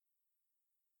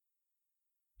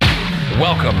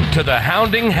Welcome to the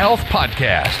Hounding Health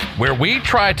Podcast, where we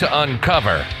try to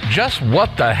uncover just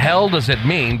what the hell does it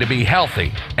mean to be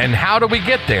healthy and how do we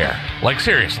get there? Like,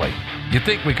 seriously, you'd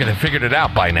think we could have figured it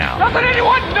out by now. Doesn't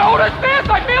anyone notice this?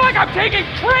 I feel like I'm taking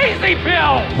crazy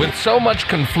pills! With so much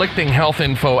conflicting health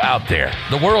info out there,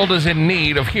 the world is in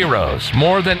need of heroes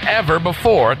more than ever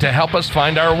before to help us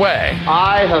find our way.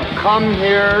 I have come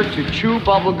here to chew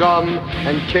bubblegum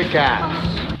and kick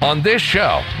ass. On this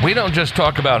show, we don't just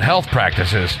talk about health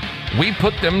practices, we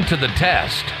put them to the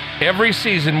test. Every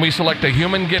season, we select a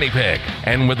human guinea pig,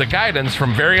 and with the guidance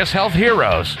from various health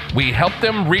heroes, we help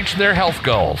them reach their health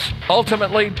goals,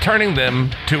 ultimately turning them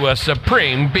to a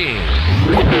supreme being.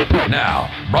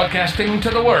 Now, broadcasting to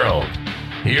the world,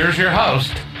 here's your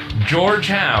host, George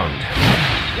Hound.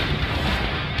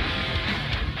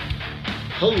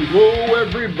 Hello,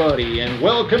 everybody, and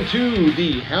welcome to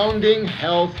the Hounding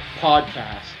Health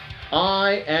Podcast.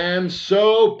 I am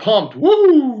so pumped.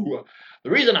 Woo! The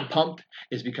reason I'm pumped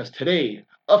is because today,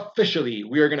 officially,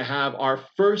 we are going to have our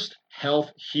first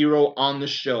health hero on the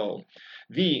show.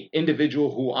 The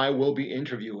individual who I will be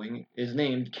interviewing is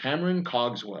named Cameron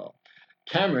Cogswell.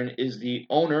 Cameron is the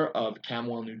owner of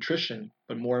Camwell Nutrition,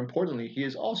 but more importantly, he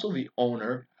is also the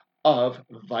owner of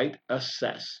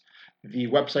ViteAssess. The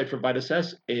website for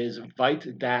ViteAssess is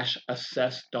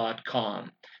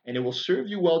vite-assess.com, and it will serve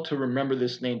you well to remember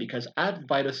this name because at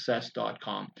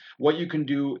viteassess.com, what you can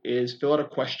do is fill out a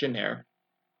questionnaire,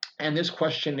 and this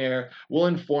questionnaire will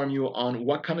inform you on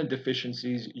what kind of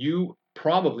deficiencies you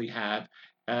probably have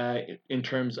in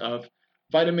terms of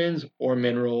vitamins or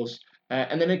minerals.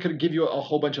 And then it could give you a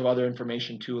whole bunch of other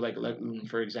information too, like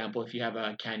for example, if you have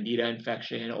a candida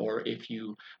infection or if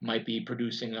you might be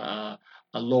producing a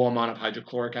low amount of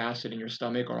hydrochloric acid in your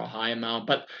stomach or a high amount.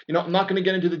 But, I'm not going to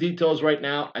get into the details right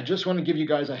now. I just want to give you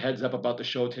guys a heads up about the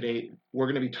show today.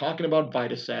 We're going to be talking about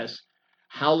ViteAssess.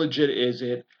 How legit is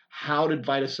it? How did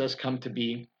ViteAssess come to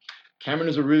be? Cameron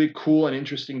is a really cool and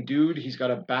interesting dude. He's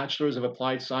got a bachelor's of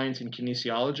applied science in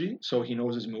kinesiology, so he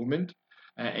knows his movement.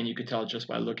 And you could tell just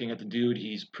by looking at the dude,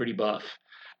 he's pretty buff.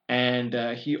 And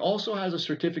he also has a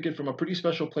certificate from a pretty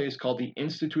special place called the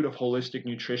Institute of Holistic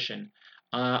Nutrition.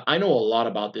 I know a lot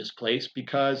about this place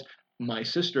because my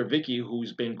sister Vicky,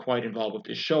 who's been quite involved with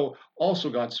this show, also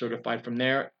got certified from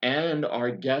there. And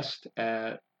our guest,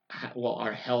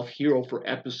 our health hero for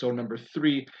episode number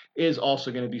 3 is also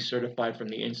going to be certified from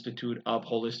the Institute of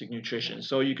Holistic Nutrition.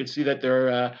 So you can see that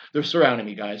they're surrounding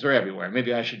me, guys. They're everywhere.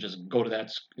 Maybe I should just go to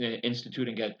that institute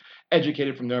and get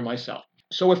educated from there myself.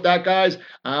 So with that, guys,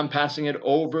 I'm passing it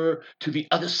over to the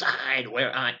other side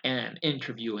where I am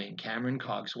interviewing Cameron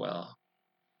Cogswell.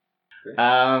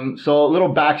 So a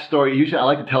little backstory. Usually I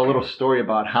like to tell a little story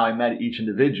about how I met each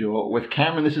individual. With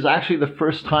Cameron, this is actually the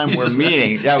first time we're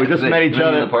meeting. Yeah, we just met each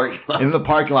other in the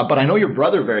parking lot. But I know your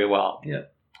brother very well. Yeah.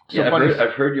 So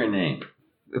I've heard your name.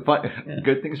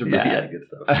 Good things or bad? Yeah, good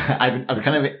stuff. I've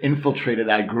kind of infiltrated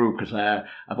that group because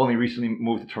I've only recently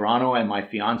moved to Toronto, and my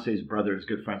fiance's brother is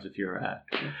good friends with your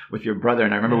brother.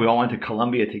 And I remember we all went to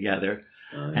Columbia together.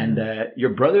 And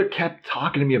your brother kept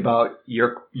talking to me about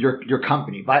your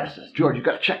company, ViteAssess. George, you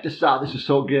got to check this out. This is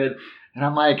so good. And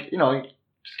I'm like,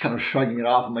 just kind of shrugging it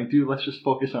off. I'm like, dude, let's just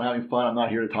focus on having fun. I'm not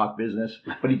here to talk business.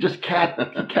 But he just kept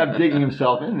digging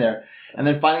himself in there. And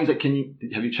then finally he's like,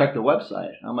 have you checked the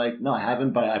website? I'm like, no, I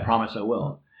haven't, but I promise I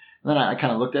will. And then I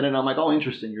kind of looked at it and I'm like, oh,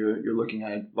 interesting. You're looking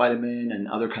at vitamin and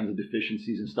other kinds of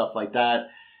deficiencies and stuff like that.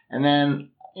 And then,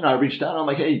 I reached out and I'm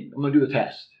like, hey, I'm going to do the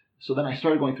test. So then I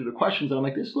started going through the questions, and I'm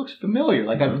like, this looks familiar.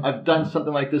 Like I've done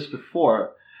something like this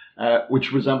before,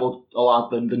 which resembled a lot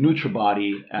the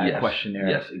NutriBody questionnaire.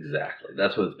 Yes, exactly.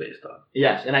 That's what it's based on.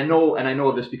 Yes, and I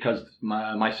know this because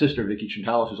my sister Vicky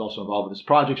Chintalos, who's also involved with this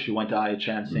project, she went to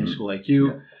IHN, same school like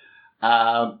you.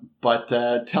 Yeah. But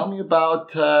tell me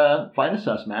about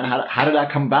ViteAssess, man. How did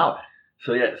that come about?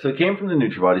 So it came from the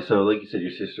NutriBody. So like you said, your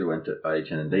sister went to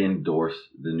IHN and they endorsed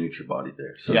the NutriBody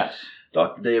there. So yes.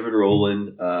 Dr. David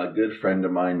Rowland, a good friend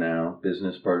of mine now,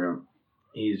 business partner.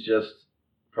 He's just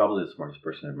probably the smartest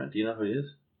person I've met. Do you know who he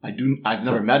is? I do. I've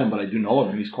never met him, but I do know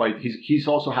him. He's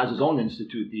also has his own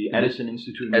institute, the Edison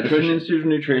Institute of Nutrition. Edison Institute of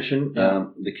Nutrition,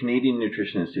 the Canadian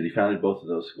Nutrition Institute. He founded both of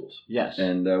those schools. Yes.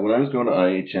 And when I was going to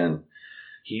IHN,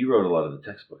 he wrote a lot of the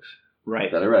textbooks.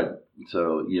 Right. That I read.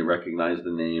 So you recognize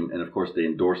the name. And of course, they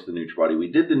endorsed the NutriBody. We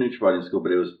did the NutriBody in school,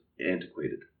 but it was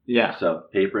antiquated. Yeah. So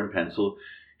paper and pencil,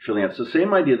 filling out. So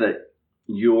same idea that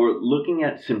you're looking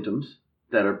at symptoms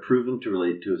that are proven to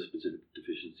relate to a specific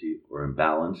deficiency or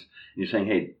imbalance. And you're saying,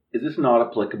 hey, is this not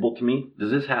applicable to me?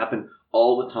 Does this happen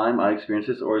all the time I experience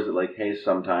this? Or is it like, hey,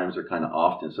 sometimes or kind of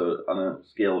often? So on a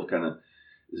scale of kind of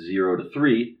 0 to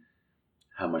 3,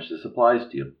 how much this applies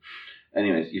to you.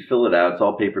 Anyways, you fill it out. It's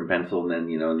all paper and pencil, and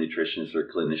then, a nutritionist or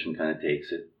clinician kind of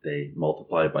takes it. They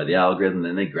multiply it by the algorithm,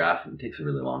 then they graph it. It takes a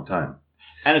really long time.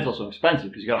 And it's also expensive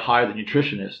because you got to hire the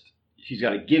nutritionist. He's got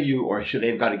to give you,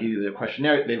 they've got to give you the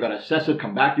questionnaire. They've got to assess it,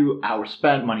 come back to you, hours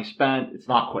spent, money spent. It's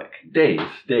not quick. Days,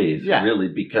 Yeah. really,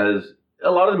 because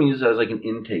a lot of them use it as like an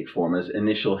intake form, as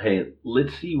initial, hey,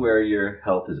 let's see where your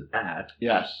health is at.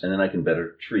 Yes. And then I can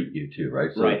better treat you too,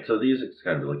 right? So these it's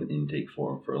kind of like an intake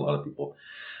form for a lot of people.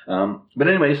 But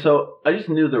anyway, so I just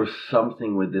knew there was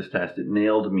something with this test. It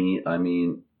nailed me. I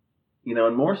mean,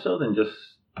 and more so than just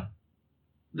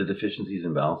the deficiencies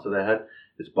and balance that I had,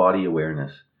 it's body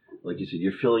awareness. Like you said,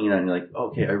 you're filling it out and you're like,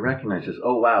 okay, I recognize this.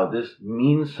 Oh, wow, this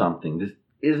means something. This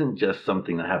isn't just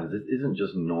something that happens. This isn't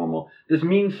just normal. This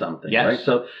means something, yes. right?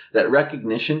 So that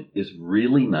recognition is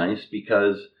really nice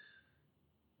because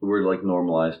we're like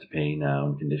normalized to pain now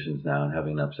and conditions now, and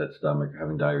having an upset stomach or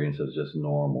having diarrhea and stuff is just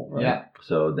normal, right? Yeah.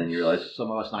 So then you realize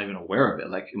some of us not even aware of it.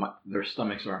 Like their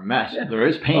stomachs are a mess. Yeah. There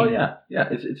is pain. Oh yeah, yeah.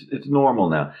 It's normal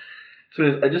now.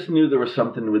 So I just knew there was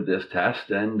something with this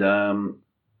test, and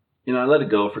I let it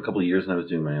go for a couple of years, and I was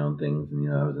doing my own things, and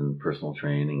I was in personal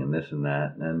training and this and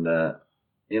that, and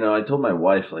I told my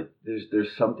wife, like,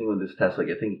 there's something with this test, like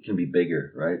I think it can be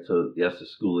bigger, right? So yes, the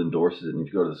school endorses it, and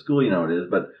if you go to the school, it is,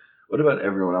 but what about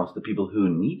everyone else, the people who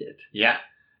need it? Yeah.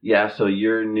 Yeah, so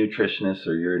your nutritionist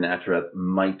or your naturopath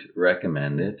might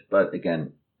recommend it, but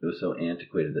again, it was so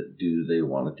antiquated that do they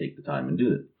want to take the time and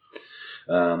do it?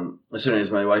 As soon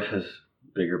as my wife has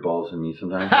bigger balls than me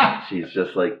sometimes, she's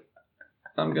just like,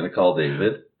 I'm going to call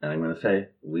David, and I'm going to say,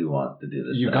 we want to do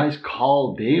this. You guys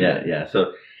call David? Yeah.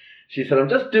 So she said, I'm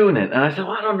just doing it. And I said,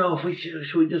 well, I don't know if we should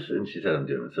we just, and she said, I'm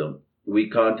doing it. So we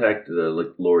contacted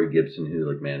Lori Gibson,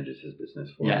 who manages his business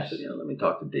for me. I said, let me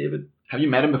talk to David. Have you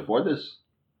met him before this?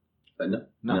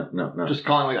 No. Just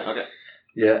calling like that. Okay.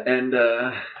 Yeah,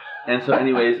 and so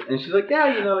anyways, and she's like,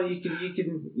 yeah, you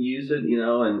can use it,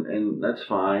 and that's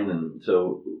fine. And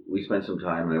so we spent some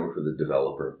time, and I worked with a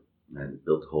developer and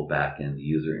built a whole back end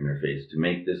user interface to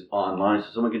make this online, so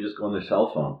someone can just go on their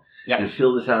cell phone and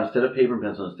fill this out instead of paper and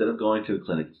pencil, instead of going to a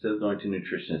clinic, instead of going to a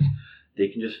nutritionist. They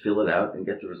can just fill it out and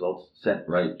get the results sent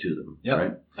right to them. Yeah,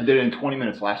 right? I did it in 20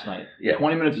 minutes last night. Yeah.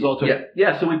 20 minutes is all it took.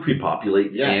 Yeah, so we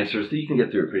pre-populate the answers, so you can get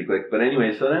through it pretty quick. But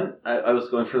anyway, so then I was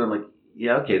going through them like,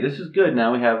 yeah, okay, this is good.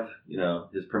 Now we have,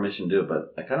 his permission to do it,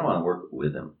 but I kind of want to work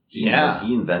with him. He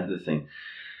invented this thing.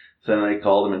 So then I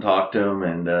called him and talked to him,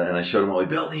 and I showed him what we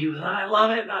built. And he was, I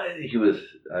love it.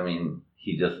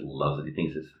 He just loves it. He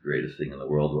thinks it's the greatest thing in the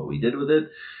world, what we did with it.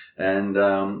 And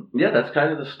that's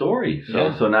kind of the story.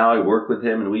 So now I work with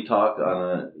him, and we talk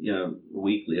on a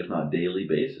weekly, if not daily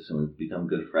basis, and we've become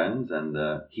good friends.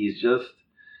 And he's just,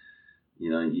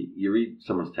 you read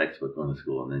someone's textbook going to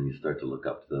school, and then you start to look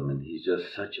up to them, and he's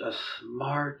just such a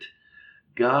smart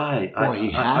guy.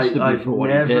 He has to be for what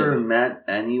he did. I've never met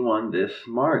anyone this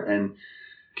smart. And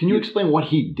can you explain what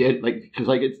he did?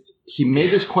 He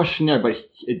made this questionnaire, but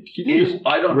he didn't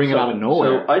bring it out of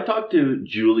nowhere. So I talked to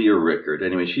Julia Rickard.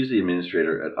 Anyway, she's the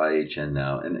administrator at IHN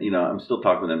now. And, I'm still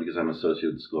talking with them because I'm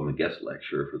associated with the school. I'm a guest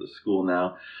lecturer for the school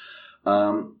now.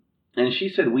 And she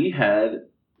said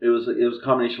it was a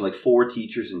combination of 4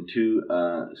 teachers and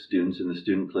 2 students in the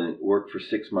student clinic worked for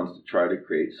 6 months to try to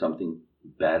create something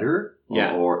better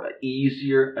or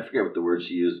easier. I forget what the word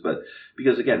she used, but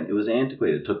because again, it was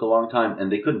antiquated. It took a long time,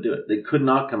 and they couldn't do it. They could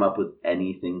not come up with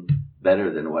anything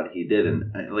better than what he did.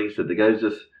 And like I said, the guy's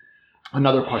just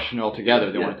another question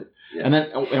altogether. They wanted to, and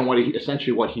then what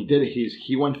he did,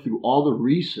 he went through all the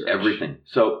research, everything.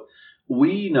 So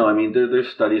we know. I mean, there's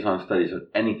studies on studies of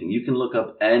anything. You can look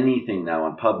up anything now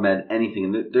on PubMed, anything,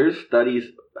 and there's studies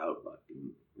about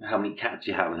how many cats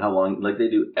you have and how long, they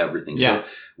do everything. Yeah. So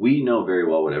we know very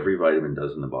well what every vitamin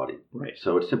does in the body. Right.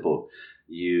 So it's simple.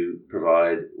 You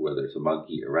provide, whether it's a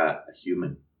monkey, a rat, a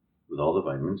human, with all the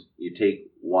vitamins, you take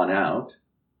one out,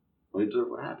 we observe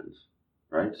what happens.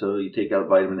 Right? So you take out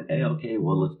vitamin A, okay,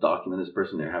 well, let's document this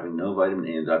person. They're having no vitamin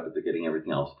A in diet, but they're getting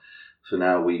everything else. So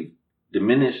now we've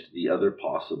diminished the other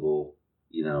possible,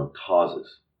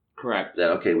 causes. Correct.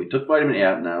 That, okay, we took vitamin A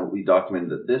out, now we documented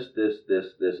that this,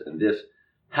 and this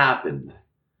happened.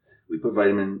 We put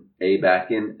vitamin A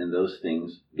back in, and those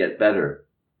things get better.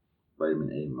 Vitamin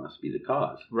A must be the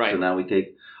cause. Right. So now we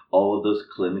take all of those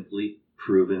clinically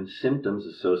proven symptoms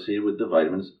associated with the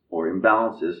vitamins or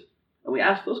imbalances, and we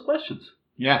ask those questions.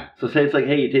 Yeah. So say it's like,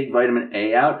 hey, you take vitamin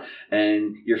A out,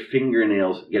 and your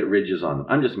fingernails get ridges on them.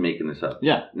 I'm just making this up.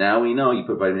 Yeah. Now we know you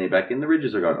put vitamin A back in, the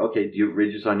ridges are gone. Okay, do you have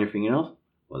ridges on your fingernails?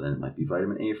 well, then it might be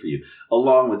vitamin A for you,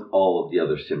 along with all of the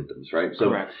other symptoms, right? So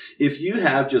Correct. if you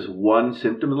have just one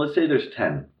symptom, and let's say there's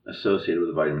 10 associated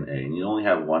with vitamin A, and you only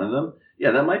have one of them,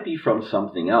 yeah, that might be from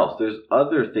something else. There's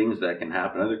other things that can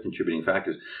happen, other contributing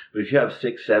factors. But if you have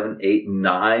 6, 7, 8,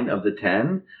 9 of the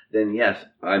 10, then yes,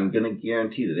 I'm going to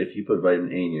guarantee that if you put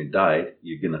vitamin A in your diet,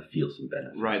 you're going to feel some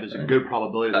benefit. Right. There's a good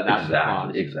probability that that's the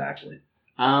cause. Exactly.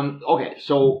 Okay.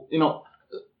 So,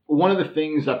 one of the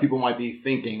things that people might be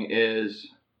thinking is,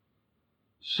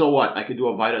 so what? I could do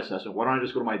a Vita assessment. Why don't I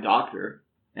just go to my doctor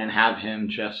and have him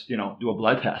just, do a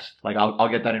blood test? Like, I'll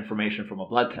get that information from a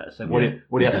blood test. Like, what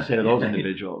do you have to say to those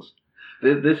individuals?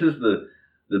 This is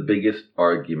the biggest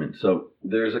argument. So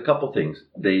there's a couple things.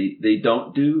 They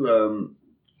don't do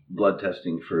blood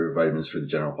testing for vitamins for the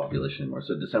general population anymore.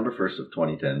 So December 1st of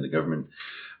 2010, the government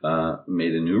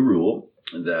made a new rule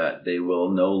that they will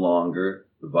no longer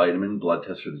vitamin blood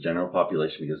test for the general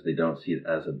population because they don't see it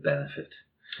as a benefit.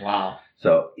 Wow.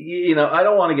 So, I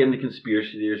don't want to get into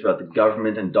conspiracy theories about the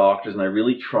government and doctors, and I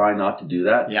really try not to do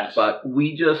that. Yes. But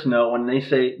we just know when they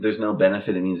say there's no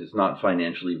benefit, it means it's not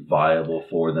financially viable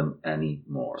for them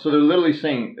anymore. So they're literally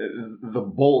saying the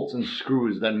bolts and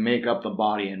screws that make up the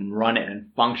body and run it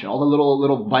and function, all the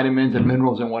little vitamins and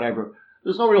minerals and whatever,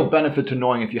 there's no real benefit to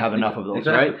knowing if you have enough of those,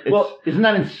 exactly. right? Well, isn't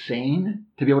that insane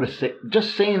to be able to say,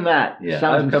 just saying that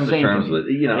sounds I've come insane to terms me. with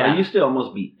it. I used to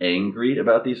almost be angry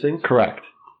about these things. Correct.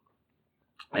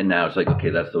 And now it's like, okay,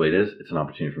 that's the way it is. It's an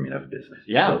opportunity for me to have a business.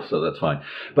 Yeah. So that's fine.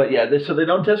 But so they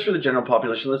don't test for the general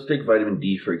population. Let's take vitamin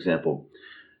D, for example.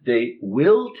 They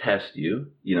will test you,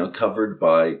 covered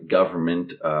by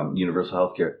government universal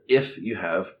health care, if you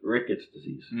have rickets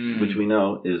disease, which we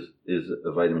know is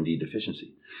a vitamin D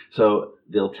deficiency. So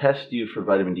they'll test you for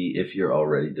vitamin D if you're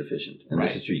already deficient. And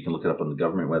This is true. You can look it up on the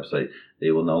government website.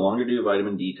 They will no longer do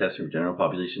vitamin D testing for general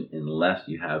population unless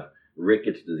you have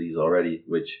rickets disease already,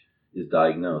 which is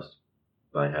diagnosed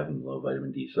by having low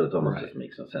vitamin D. So it almost just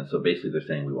makes no sense. So basically they're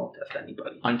saying we won't test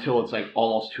anybody. Until it's like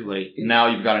almost too late. Now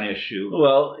you've got an issue.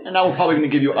 Well, and now we're probably going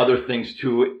to give you other things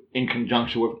too in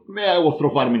conjunction with, we'll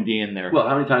throw vitamin D in there. Well,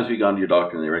 how many times have you gone to your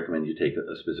doctor and they recommend you take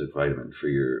a specific vitamin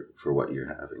for what you're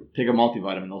having? Take a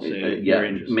multivitamin, they'll say. You're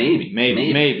interested. Maybe.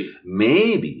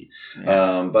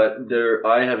 Yeah. But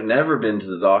I have never been to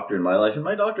the doctor in my life, and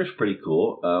my doctor's pretty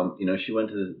cool. She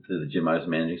went to the gym I was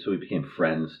managing, so we became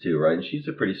friends too, right? And she's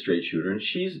a pretty straight shooter, and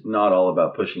she's not all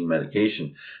about pushing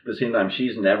medication. But at the same time,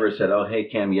 she's never said, "Oh, hey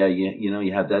Cam,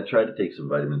 you have that. Try to take some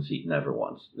vitamin C." Never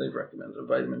once. They've recommended a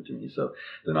vitamin to me, so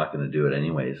they're not going to do it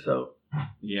anyway. So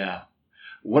yeah.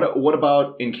 What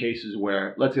about in cases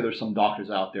where, let's say there's some doctors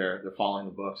out there, they're following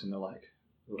the books and they're like,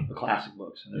 the classic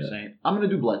books, and they're saying, I'm going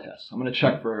to do blood tests. I'm going to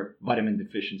check for vitamin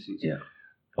deficiencies. Yeah.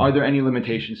 Are there any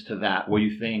limitations to that where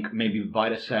you think maybe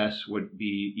VitaSess would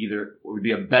be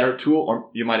a better tool, or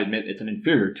you might admit it's an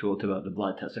inferior tool to the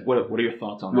blood test? Like, what are your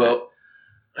thoughts on that? Well,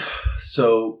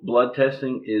 so blood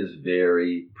testing is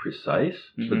very precise,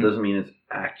 but it doesn't mean it's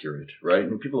accurate, right?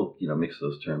 And people, mix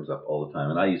those terms up all the time.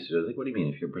 And I used to, what do you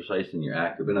mean? If you're precise, then you're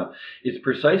accurate. But no, it's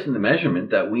precise in the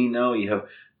measurement that we know you have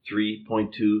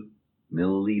 3.2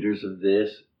 milliliters of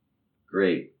this.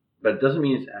 Great. But it doesn't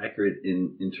mean it's accurate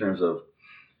in terms of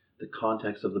the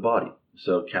context of the body.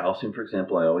 So calcium, for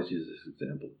example, I always use this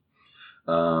example.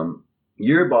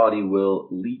 Your body will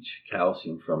leach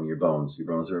calcium from your bones. Your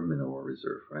bones are a mineral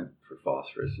reserve, right? For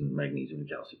phosphorus and magnesium and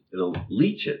calcium. It'll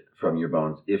leach it from your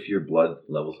bones if your blood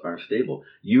levels aren't stable.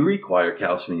 You require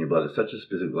calcium in your blood at such a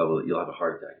specific level that you'll have a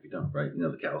heart attack if you don't, right?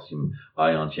 The calcium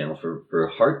ion channel for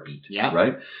a heartbeat,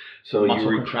 right? So muscle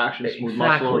contraction, smooth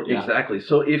muscle. Yeah. Exactly.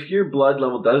 So if your blood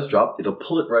level does drop, it'll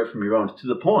pull it right from your bones to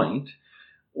the point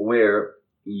where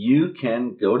you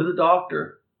can go to the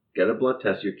doctor, get a blood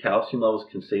test, your calcium levels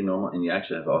can stay normal, and you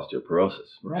actually have osteoporosis.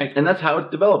 Right. And that's how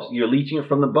it develops. You're leaching it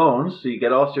from the bones, so you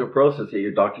get osteoporosis. Yet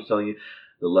your doctor's telling you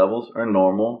the levels are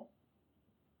normal,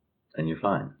 and you're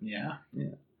fine. Yeah.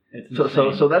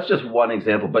 So that's just one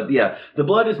example. But yeah, the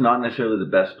blood is not necessarily the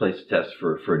best place to test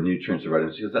for nutrients or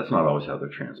vitamins, because that's not always how they're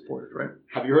transported, right?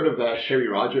 Have you heard of Sherry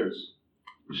Rogers?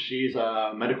 She's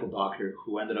a medical doctor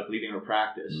who ended up leaving her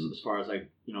practice as far as an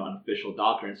official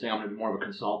doctor and saying, I'm going to be more of a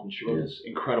consultant. She wrote this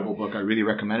incredible book. I really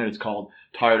recommend it. It's called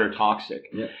Tired or Toxic.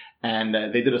 Yeah. And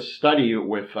they did a study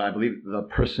with, I believe the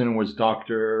person was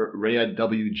Dr. Rhea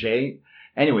W.J.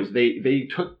 Anyways, they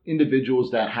took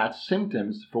individuals that had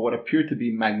symptoms for what appeared to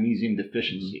be magnesium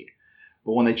deficiency.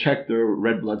 But when they checked their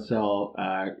red blood cell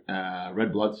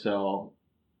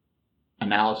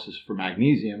analysis for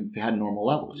magnesium, they had normal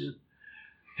levels. Yeah.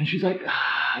 And she's like,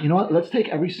 you know what, let's take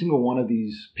every single one of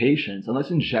these patients and let's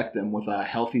inject them with a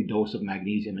healthy dose of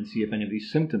magnesium and see if any of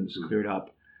these symptoms cleared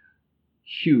up.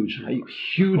 huge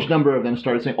number of them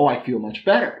started saying, "Oh, I feel much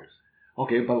better."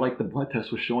 Okay, but like the blood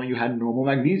test was showing, you had normal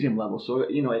magnesium levels, so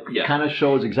it kind of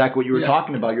shows exactly what you were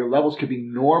talking about. Your levels could be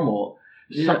normal.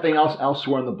 Something else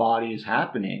elsewhere in the body is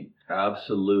happening.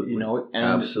 Absolutely. And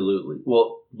absolutely.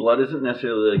 Well, blood isn't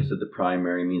necessarily, like I said, the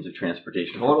primary means of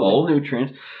transportation for Totally. all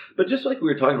nutrients. But just like we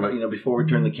were talking about, before we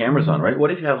turn the cameras on, right?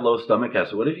 What if you have low stomach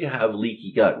acid? What if you have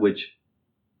leaky gut, which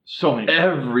so many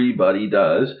everybody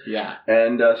does? Yeah.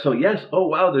 And so, yes, oh,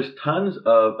 wow, there's tons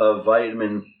of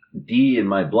vitamin D in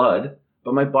my blood,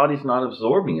 but my body's not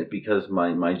absorbing it because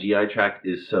my GI tract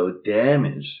is so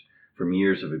damaged from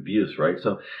years of abuse, right?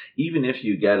 So even if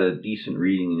you get a decent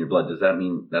reading in your blood, does that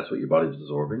mean that's what your body's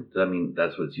absorbing? Does that mean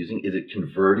that's what it's using? Is it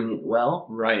converting it well?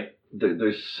 Right.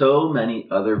 There's so many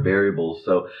other variables.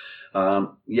 So,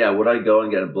 would I go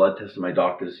and get a blood test of my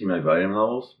doctor to see my vitamin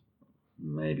levels?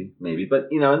 Maybe. But,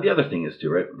 and the other thing is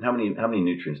too, right? How many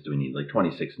nutrients do we need? Like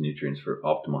 26 nutrients for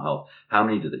optimal health. How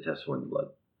many do they test for in the blood?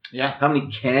 Yeah. How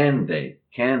many can they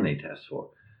test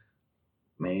for?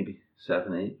 Maybe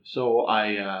 7, 8. So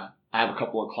I have a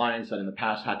couple of clients that in the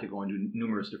past had to go and do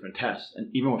numerous different tests, and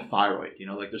even with thyroid,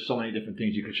 there's so many different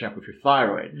things you could check with your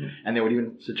thyroid, and they would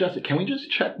even suggest it. Can we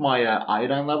just check my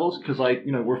iodine levels? Because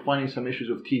we're finding some issues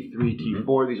with T3,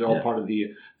 T4. These are all part of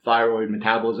the thyroid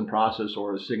metabolism process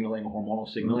or signaling, hormonal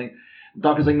signaling. The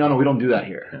doctor's like, no, we don't do that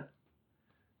here. Yeah.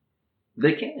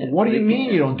 They can't. What do you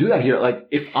mean you don't do that here? Like,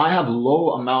 if I have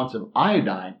low amounts of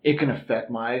iodine, it can affect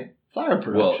my thyroid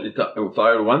production. Well,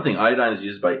 thyroid, one thing, iodine is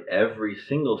used by every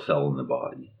single cell in the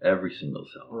body. Every single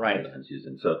cell. Right. Iodine is used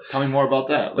in. So tell me more about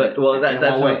that. But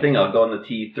that's one thing. I'll go on the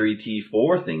T3,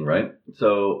 T4 thing, right?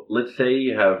 So let's say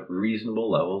you have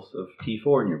reasonable levels of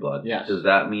T4 in your blood. Yes. Does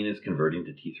that mean it's converting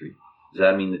to T3? Does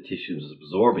that mean the tissue is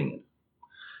absorbing it?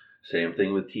 Same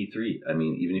thing with T3. I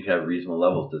mean, even if you have reasonable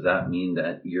levels, does that mean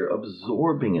that you're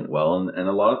absorbing it well? And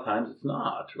a lot of times it's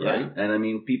not, right? Yeah. And I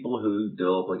mean, people who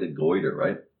develop like a goiter,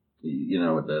 right?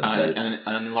 An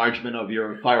enlargement of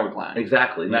your thyroid gland.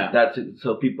 Exactly. Yeah. That's it.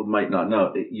 So people might not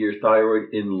know. Your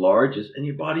thyroid enlarges, and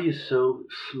your body is so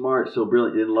smart, so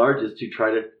brilliant. It enlarges to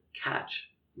try to catch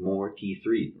more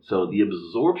T3. So the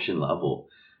absorption level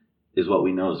is what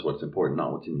we know is what's important,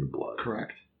 not what's in your blood.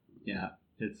 Correct. Yeah.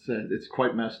 It's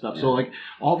quite messed up. Yeah. So like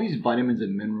all these vitamins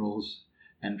and minerals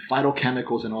and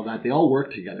phytochemicals and all that, they all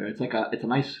work together. It's like it's a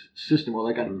nice system, or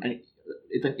like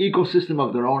it's an ecosystem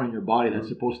of their own in your body that's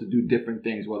supposed to do different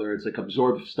things, whether it's like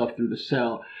absorb stuff through the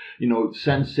cell,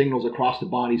 send signals across the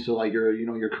body, so like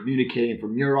you're communicating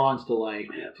from neurons to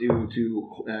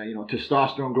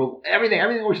testosterone growth.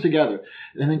 Everything works together.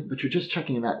 But you're just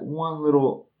checking in that one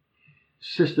little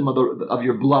system of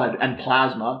your blood and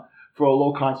plasma for a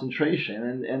low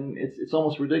concentration, and it's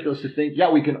almost ridiculous to think,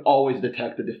 we can always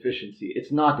detect the deficiency.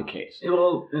 It's not the case.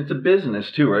 Well, it's a business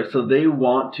too, right? So they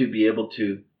want to be able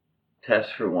to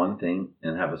test for one thing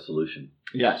and have a solution.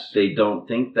 Yes. They don't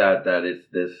think that it's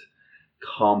this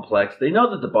complex. They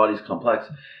know that the body's complex,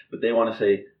 but they want to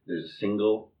say there's a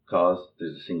single cause,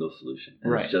 there's a single solution.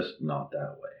 And right. It's just not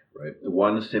that way, right?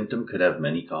 One symptom could have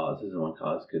many causes, and one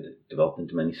cause could develop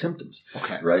into many symptoms.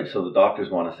 Okay. Right? So the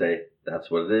doctors want to say, that's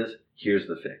what it is, here's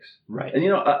the fix. Right.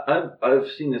 And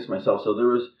I've seen this myself. So it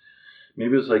was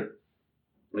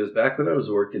back when I was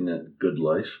working at Good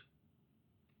Life.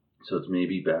 So it's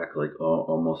maybe back like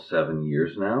almost 7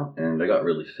 years now, and I got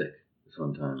really sick this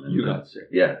one time. And you got sick?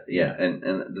 Yeah,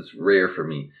 and that's rare for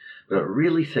me. But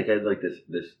really sick. I had like this.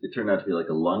 It turned out to be like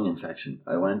a lung infection.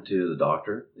 I went to the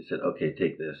doctor. They said, "Okay,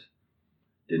 take this."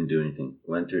 Didn't do anything.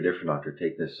 Went to a different doctor.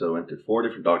 Take this. So I went to 4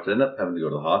 different doctors. Ended up having to go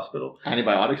to the hospital.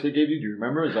 Antibiotics they gave you? Do you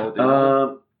remember? Is that what they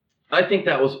did? I think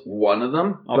that was one of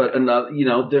them, okay. But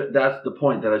another, that's the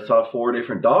point, that I saw 4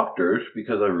 different doctors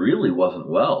because I really wasn't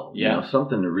well. Yeah.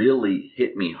 Something really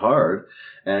hit me hard,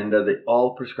 and they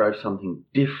all prescribed something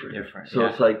different. So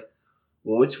it's like,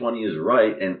 well, which one is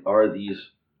right, and are these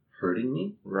hurting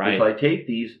me? Right. If I take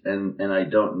these and I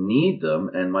don't need them,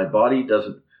 and my body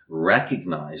doesn't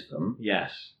recognize them.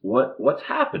 Yes. What's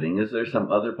happening? Is there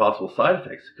some other possible side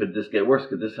effects? Could this get worse?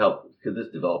 Could this help? Could this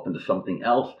develop into something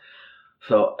else?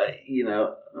 So, I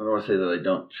don't want to say that I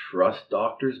don't trust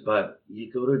doctors, but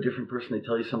you go to a different person, they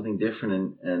tell you something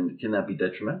different, and can that be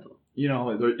detrimental?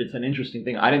 It's an interesting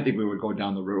thing. I didn't think we would go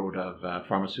down the road of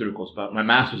pharmaceuticals, but my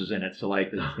master's is in it. So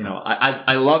like,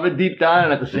 I love it deep down,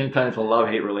 and at the same time, it's a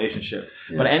love-hate relationship.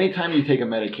 Yeah. But anytime you take a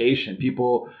medication,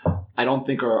 people, I don't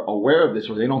think are aware of this,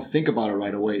 or they don't think about it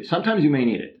right away. Sometimes you may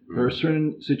need it. Mm-hmm. There are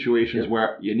certain situations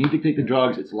where you need to take the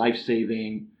drugs. It's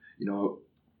life-saving,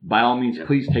 by all means,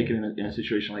 please take it in a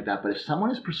situation like that. But if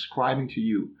someone is prescribing to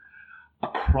you a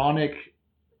chronic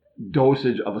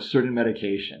dosage of a certain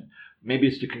medication Maybe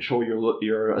it's to control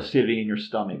your acidity in your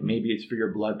stomach. Maybe it's for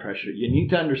your blood pressure. You need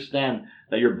to understand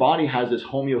that your body has this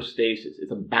homeostasis.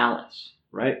 It's a balance,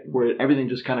 right? Where everything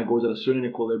just kind of goes at a certain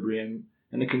equilibrium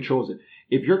and it controls it.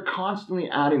 If you're constantly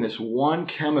adding this one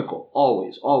chemical,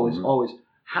 always,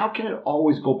 how can it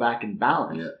always go back in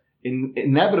balance? Yeah.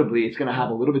 Inevitably, it's going to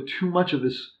have a little bit too much of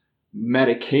this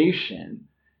medication,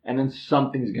 and then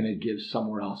something's going to give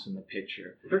somewhere else in the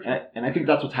picture. And I think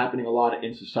that's what's happening a lot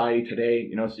in society today.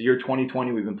 You know, it's the year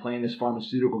 2020. We've been playing this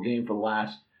pharmaceutical game for the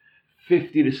last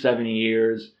 50 to 70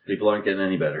 years. People aren't getting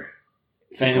any better.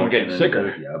 If anything, we're getting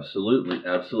sicker. Yeah,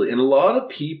 absolutely. And a lot of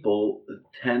people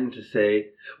tend to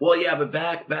say, well, yeah, but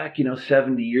back,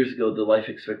 70 years ago, the life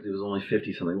expectancy was only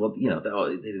 50 something. Well,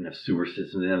 they didn't have sewer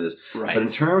systems, they didn't have this. Right. But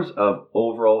in terms of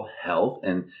overall health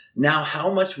and now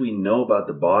how much we know about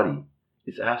the body,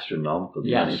 it's astronomical,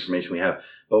 the amount of information we have,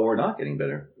 but we're not getting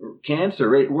better. Cancer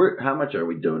rate, how much are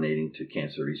we donating to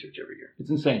cancer research every year? It's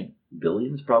insane.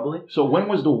 Billions, probably. So when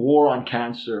was the war on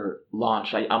going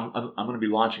to be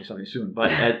launching something soon,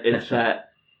 but it's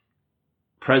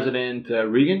President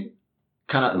Reagan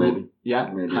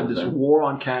had this war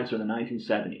on cancer in the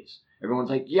 1970s.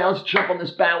 Everyone's like, yeah, let's jump on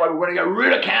this bandwagon. We're going to get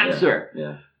rid of cancer.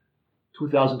 Yeah.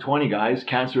 2020, guys,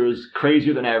 cancer is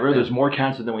crazier than ever. There's more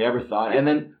cancer than we ever thought. And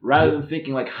then rather than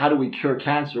thinking like, how do we cure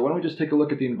cancer? Why don't we just take a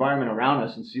look at the environment around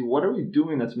us and see what are we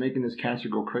doing that's making this cancer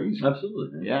go crazy?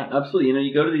 Absolutely. Yeah. Absolutely.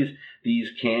 You go to these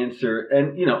cancer,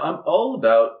 and, I'm all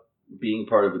about being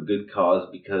part of a good cause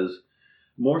because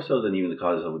more so than even the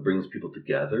cause of it brings people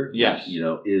together. Yes.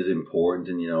 Which, is important.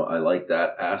 And, I like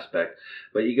that aspect.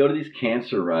 But you go to these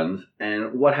cancer runs,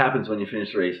 and what happens when you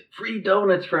finish the race? Free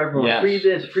donuts for everyone. Yes. Free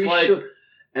this, free sugar.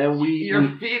 And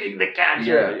you're feeding the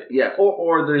cancer. Yeah.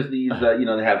 Or there's these,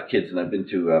 they have kids, and I've been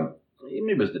to,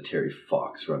 maybe it was the Terry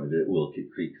Fox run at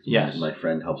Wilkett Creek. Yes. My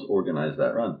friend helps organize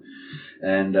that run.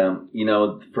 And,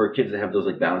 for kids, they have those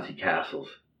like bouncy castles.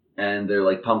 And they're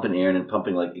like pumping air and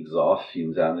pumping like exhaust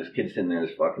fumes out. And there's kids sitting there,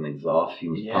 there's fucking exhaust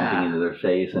fumes pumping into their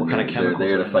face. And they're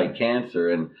there to fight cancer.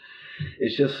 And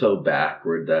it's just so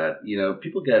backward that,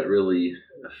 people get really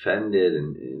offended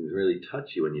and really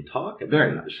touchy when you talk about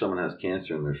it. If someone has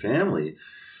cancer in their family.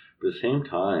 But at the same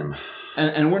time.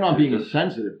 And we're not being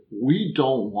insensitive. We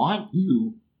don't want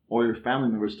you or your family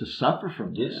members to suffer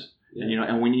from this. Yeah.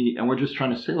 And we're just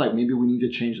trying to say like maybe we need to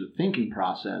change the thinking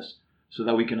process so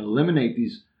that we can eliminate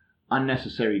these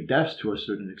unnecessary deaths to a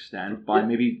certain extent by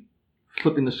maybe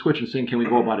flipping the switch and saying, can we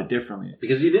go about it differently?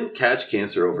 Because you didn't catch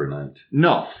cancer overnight.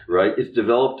 No. Right? It's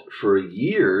developed for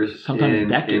years. Sometimes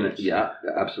decades. Yeah,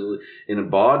 absolutely. In a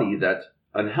body that's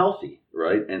unhealthy,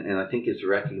 right? And I think it's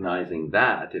recognizing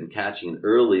that and catching it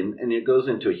early. And it goes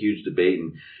into a huge debate,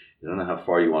 and I don't know how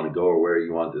far you want to go or where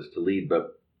you want this to lead,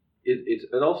 but it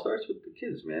all starts with the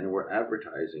kids, man. And we're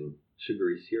advertising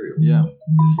sugary cereal,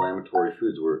 inflammatory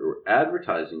foods. We're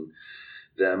advertising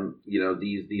them,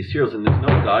 these cereals, and there's no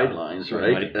guidelines,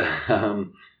 right?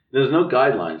 There's no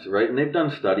guidelines, right? And they've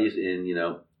done studies in,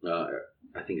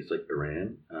 I think it's like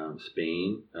Iran,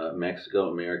 Spain,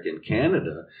 Mexico, America, and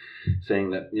Canada, saying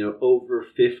that over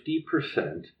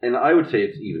 50%, and I would say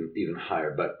it's even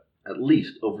higher, but at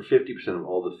least over 50% of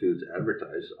all the foods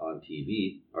advertised on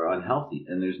TV are unhealthy.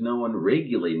 And there's no one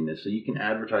regulating this. So you can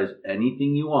advertise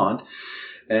anything you want.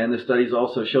 And the study's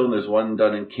also shown, there's one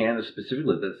done in Canada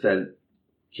specifically that said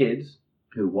kids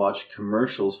who watch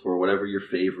commercials for whatever your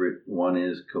favorite one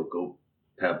is, Cocoa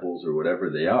Pebbles or whatever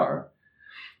they are.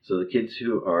 So the kids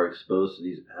who are exposed to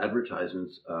these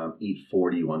advertisements eat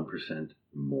 41%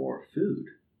 more food.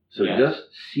 So just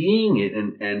seeing it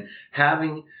and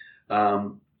having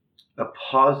a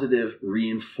positive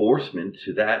reinforcement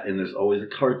to that, and there's always a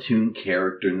cartoon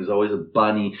character, and there's always a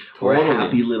bunny or a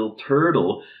happy little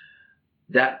turtle.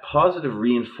 That positive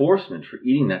reinforcement for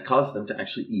eating that causes them to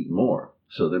actually eat more.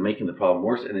 So they're making the problem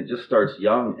worse, and it just starts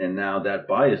young, and now that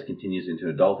bias continues into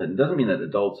adulthood. It doesn't mean that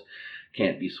adults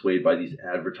can't be swayed by these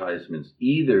advertisements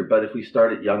either, but if we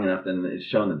start it young enough, then it's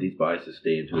shown that these biases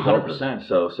stay into adulthood.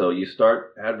 100%. So you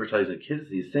start advertising to kids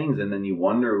these things, and then you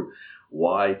wonder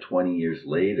why 20 years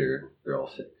later they're all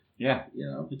sick. Yeah.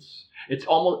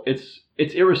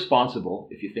 It's irresponsible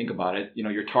if you think about it.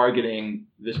 You're targeting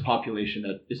this population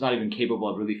that is not even capable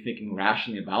of really thinking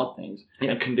rationally about things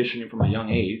and conditioning from a young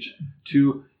age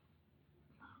to,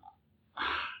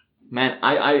 man,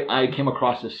 I came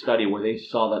across this study where they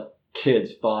saw that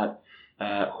kids thought,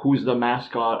 who's the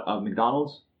mascot of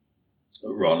McDonald's?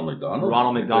 Ronald McDonald.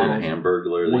 Ronald McDonald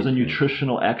was a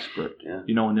nutritional expert. Yeah.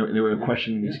 And they were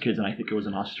questioning these kids, and I think it was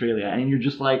in Australia. And you're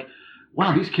just like,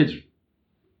 wow, these kids,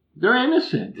 they're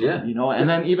innocent. Yeah. And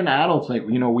then even adults, like,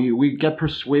 we get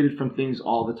persuaded from things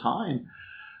all the time.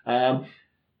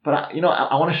 But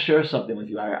I want to share something with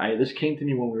you. This came to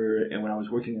me when I was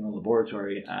working in a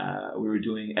laboratory. We were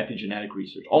doing epigenetic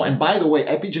research. Oh, and by the way,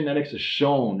 epigenetics has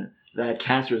shown that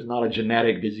cancer is not a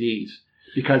genetic disease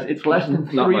because it's less than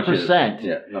 3%.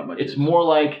 Yeah, not much. It's more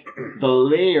like the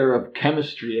layer of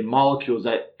chemistry and molecules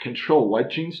that control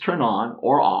what genes turn on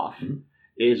or off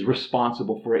is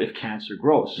responsible for if cancer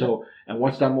grows. So, and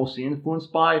what's that mostly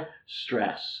influenced by?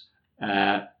 Stress,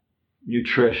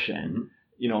 nutrition,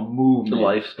 movement,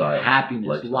 lifestyle,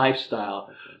 happiness, lifestyle.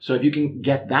 So if you can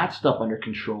get that stuff under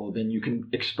control, then you can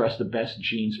express the best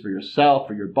genes for yourself,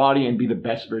 for your body, and be the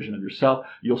best version of yourself.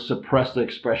 You'll suppress the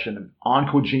expression of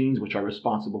oncogenes, which are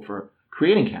responsible for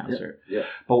creating cancer. Yeah.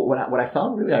 But what I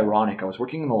found really ironic, I was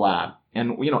working in the lab,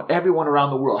 and everyone around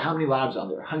the world, how many labs are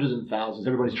there? Hundreds and thousands.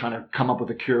 Everybody's trying to come up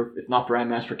with a cure, if not for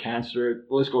MS, for cancer.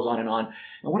 The list goes on. And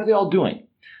what are they all doing?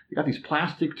 They got these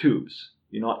plastic tubes.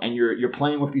 And you're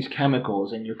playing with these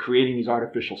chemicals and you're creating these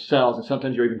artificial cells, and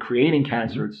sometimes you're even creating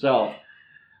cancer itself.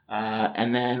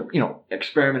 And then,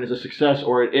 experiment is a success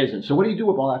or it isn't. So what do you do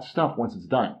with all that stuff once it's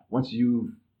done? Once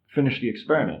you've finished the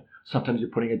experiment? Sometimes you're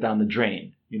putting it down the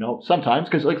drain. Sometimes,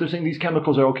 because like they're saying these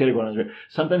chemicals are okay to go down the drain.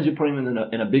 Sometimes you're putting them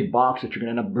in a big box that you're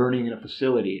going to end up burning in a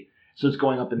facility. So it's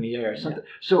going up in the air.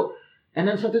 And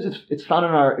then sometimes it's found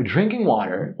in our drinking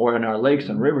water or in our lakes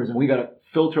and rivers, and we got to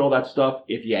filter all that stuff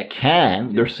if you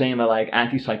can. They're saying that like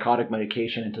antipsychotic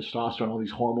medication and testosterone, all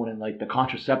these hormone and like the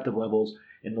contraceptive levels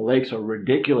in the lakes are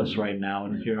ridiculous right now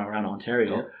and here around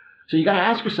Ontario. Yeah. So you got to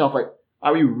ask yourself, like,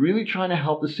 are we really trying to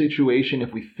help the situation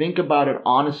if we think about it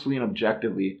honestly and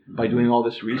objectively by doing all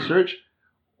this research,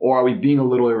 or are we being a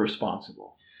little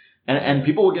irresponsible? And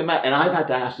people will get mad. And I've had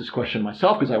to ask this question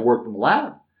myself because I work in the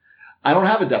lab. I don't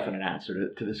have a definite answer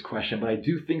to this question, but I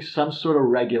do think some sort of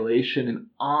regulation and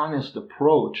honest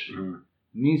approach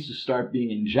needs to start being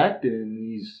injected in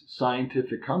these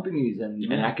scientific companies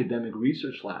and academic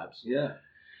research labs. Yeah.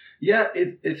 Yeah,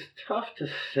 it's tough to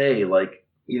say, like,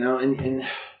 and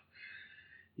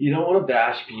you don't want to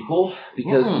bash people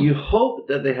because you hope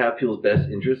that they have people's best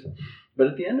interests. But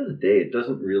at the end of the day, it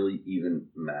doesn't really even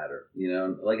matter.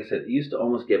 Like I said, it used to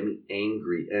almost get me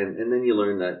angry. And then you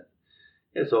learn that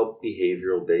it's all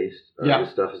behavioral based.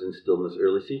 This stuff is instilled in this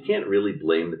early. So you can't really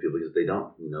blame the people because they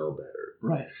don't know better.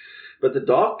 Right. But the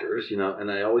doctors,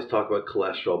 and I always talk about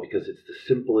cholesterol because it's the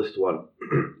simplest one.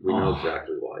 We know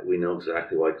exactly why. We know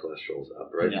exactly why cholesterol's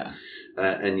up, right? Yeah.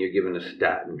 And you're given a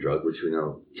statin drug, which we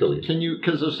know kills you.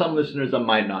 Because there's some listeners that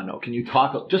might not know. Can you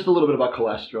talk just a little bit about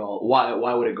cholesterol?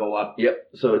 Why would it go up? Yep.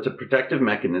 So it's a protective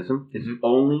mechanism. It's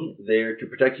only there to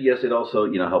protect you. Yes, it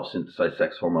also, helps synthesize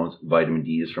sex hormones. Vitamin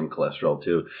D is from cholesterol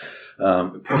too.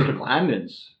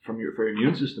 Prostaglandins for your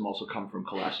immune system also come from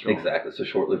cholesterol. Exactly. So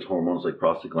short-lived hormones like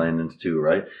prostaglandins too,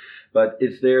 right? But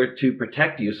it's there to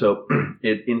protect you. So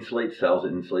it insulates cells.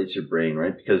 It insulates your brain,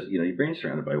 right? Because, your brain's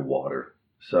surrounded by water.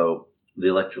 So the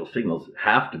electrical signals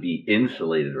have to be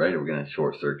insulated, right? Or we're going to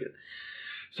short circuit.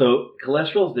 So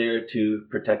cholesterol is there to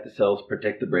protect the cells,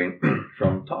 protect the brain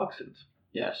from toxins.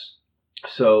 Yes.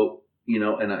 So,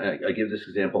 and I give this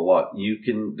example a lot.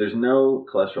 There's no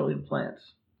cholesterol in plants.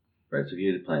 Right, so if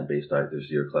you eat a plant-based diet, there's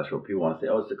zero cholesterol. People want to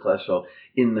say, it's the cholesterol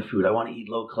in the food. I want to eat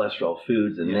low-cholesterol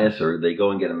foods and this, or they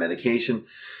go and get a medication.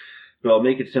 But I'll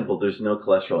make it simple. There's no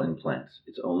cholesterol in plants.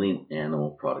 It's only an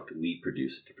animal product. We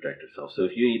produce it to protect ourselves. So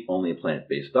if you eat only a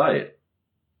plant-based diet,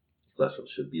 cholesterol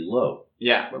should be low.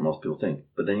 Yeah. What most people think.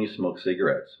 But then you smoke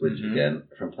cigarettes, which, again,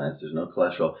 from plants, there's no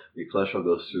cholesterol. Your cholesterol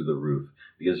goes through the roof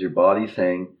because your body's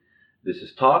saying, this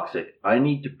is toxic. I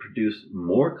need to produce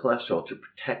more cholesterol to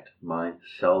protect my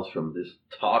cells from this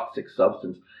toxic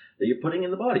substance that you're putting in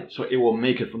the body. So it will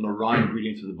make it from the raw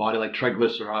ingredients of the body, like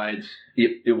triglycerides.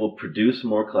 It will produce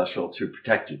more cholesterol to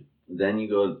protect you. Then you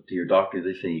go to your doctor,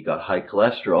 they say you got high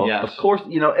cholesterol. Yes. Of course,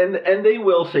 and they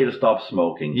will say to stop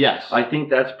smoking. Yes. I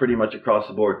think that's pretty much across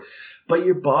the board. But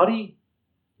your body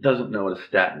doesn't know what a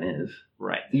statin is.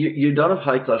 Right. You don't have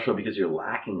high cholesterol because you're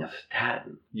lacking a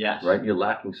statin. Yes. Right? You're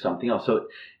lacking something else. So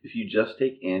if you just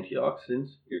take antioxidants,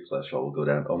 your cholesterol will go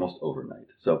down almost overnight.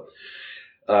 So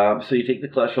you take the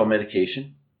cholesterol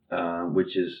medication,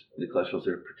 which is the cholesterol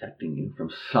there protecting you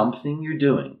from something you're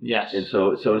doing. Yes. And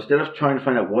so instead of trying to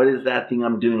find out what is that thing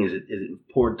I'm doing, is it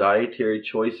poor dietary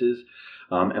choices?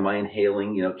 Am I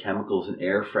inhaling, chemicals and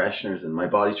air fresheners, and my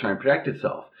body's trying to protect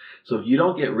itself? So if you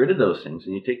don't get rid of those things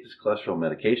and you take this cholesterol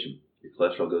medication, your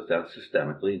cholesterol goes down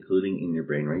systemically, including in your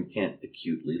brain, right? You can't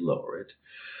acutely lower it.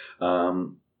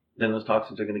 Then those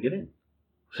toxins are going to get in.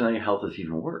 So now your health is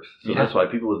even worse. So that's why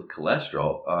people with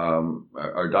cholesterol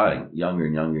are dying younger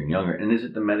and younger and younger. And is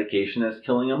it the medication that's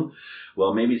killing them?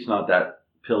 Well, maybe it's not that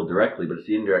pill directly, but it's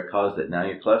the indirect cause that now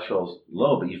your cholesterol's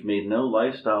low, but you've made no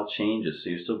lifestyle changes. So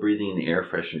you're still breathing in the air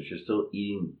fresheners. You're still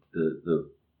eating the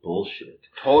bullshit.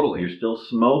 Totally. You're still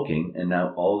smoking, and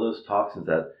now all those toxins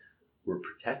that were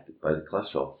protected by the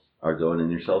cholesterol are going in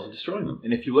your cells and destroying them.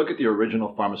 And if you look at the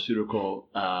original pharmaceutical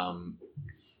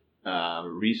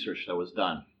research that was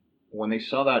done, when they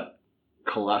saw that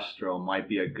cholesterol might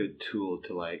be a good tool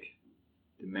to like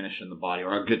diminish in the body,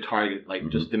 or a good target, like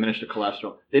just diminish the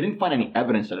cholesterol, they didn't find any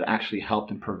evidence that it actually helped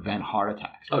and prevent heart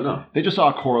attacks. Oh, no. They just saw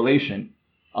a correlation,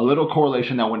 a little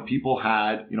correlation that when people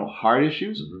had, heart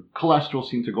issues, cholesterol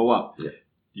seemed to go up. Yeah.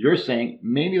 You're saying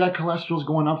maybe that cholesterol is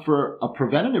going up for a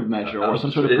preventative measure or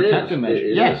some sort of It protective is. measure.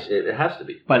 It Yes. is. It has to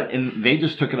be. But they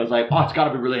just took it as like, oh, it's got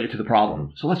to be related to the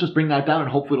problem. So let's just bring that down and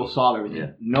hopefully it'll solve everything.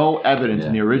 Yeah. No evidence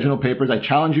in the original papers. I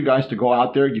challenge you guys to go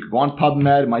out there. You can go on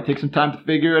PubMed. It might take some time to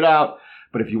figure it out.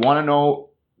 But if you want to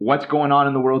know what's going on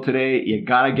in the world today, you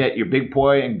got to get your big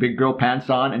boy and big girl pants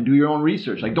on and do your own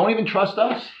research. Like, don't even trust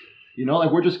us.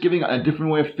 We're just giving a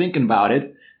different way of thinking about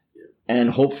it. And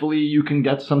hopefully you can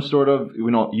get some sort of,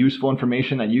 useful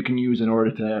information that you can use in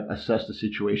order to assess the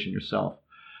situation yourself.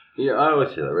 Yeah, I always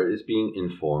say that, right? It's being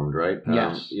informed, right?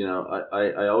 Yes.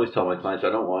 I always tell my clients, I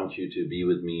don't want you to be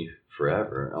with me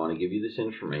forever. I want to give you this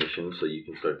information so you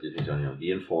can start to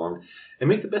be informed and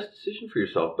make the best decision for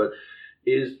yourself. But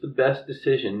is the best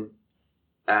decision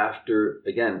after,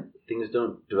 again, things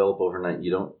don't develop overnight.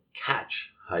 You don't catch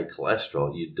high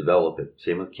cholesterol. You develop it.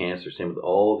 Same with cancer, same with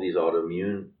all of these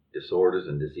autoimmune disorders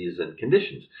and diseases and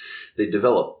conditions. They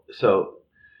develop. So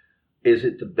is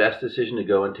it the best decision to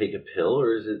go and take a pill,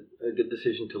 or is it a good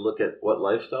decision to look at what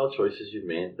lifestyle choices you've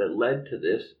made that led to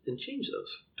this and change those?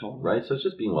 Totally. Right? So it's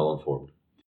just being well informed.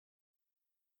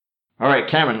 All right,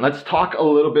 Cameron, let's talk a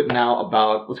little bit now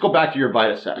about, let's go back to your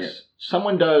VitaSass. Yeah.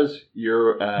 Someone does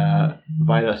your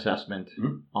Vita assessment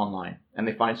online and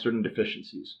they find certain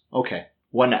deficiencies. Okay,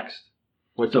 what next?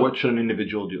 What should an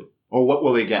individual do? Or what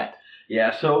will they get?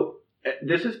 Yeah, so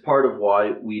this is part of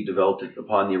why we developed it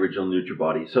upon the original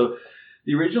NutriBody. So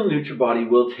the original NutriBody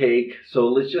will take, so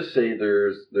let's just say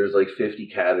there's like 50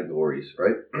 categories,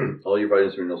 right? All your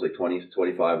vitamins and minerals, like 20,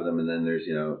 25 of them, and then there's,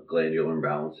 glandular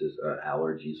imbalances,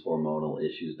 allergies, hormonal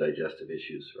issues, digestive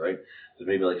issues, right? There's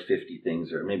maybe like 50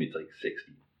 things, or maybe it's like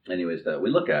 60. Anyways, that we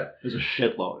look at. There's a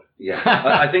shitload. Yeah,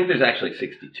 I think there's actually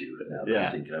 62 now that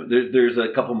I'm thinking of it. There's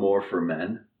a couple more for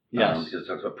men. Yes. Because it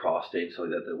talks about prostate, so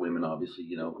that women obviously,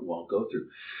 won't go through.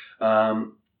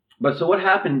 But so what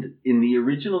happened in the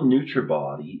original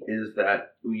NutriBody is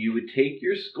that you would take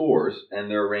your scores and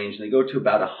they're arranged, and they go to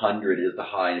about 100 is the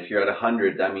high. And if you're at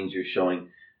 100, that means you're showing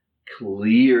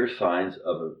clear signs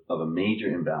of a major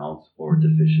imbalance or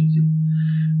deficiency.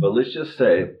 But let's just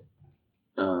say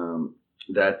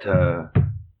that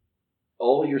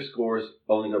all your scores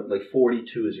only go, like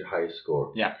 42 is your highest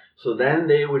score. Yeah. So then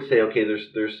they would say, okay,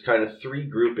 there's kind of three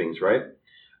groupings, right?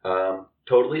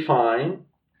 Totally fine,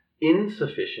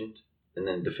 insufficient, and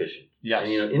then deficient. Yes.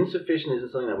 And, insufficient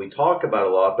isn't something that we talk about a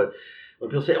lot, but when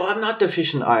people say, oh, I'm not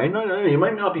deficient in iron, no, you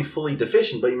might not be fully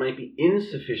deficient, but you might be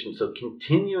insufficient. So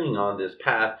continuing on this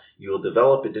path, you will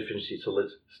develop a deficiency, so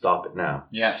let's stop it now.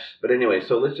 Yes. But anyway,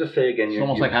 so let's just say again, it's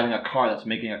almost like having a car that's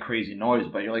making a crazy noise,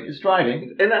 but you're like, it's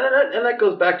driving. And that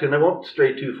goes back to, and I won't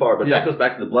stray too far, but Yeah. that goes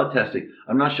back to the blood testing.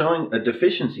 I'm not showing a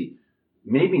deficiency.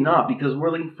 Maybe not, because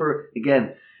we're looking for,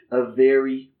 again, a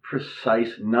very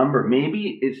precise number.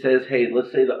 Maybe it says, hey,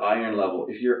 let's say the iron level,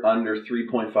 if you're under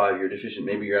 3.5, you're deficient.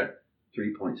 Maybe you're at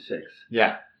 3.6.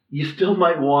 Yeah. You still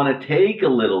might want to take a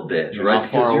little bit, You're right?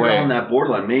 not far Because you're away. on that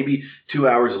borderline. Maybe 2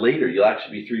 hours later, you'll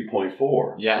actually be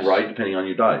 3.4. Yes. Right? Depending on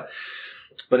your diet.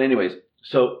 But anyways,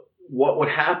 so what would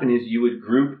happen is you would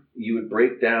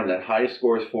break down that highest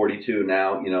score is 42.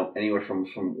 Now, anywhere from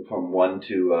 1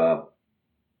 to,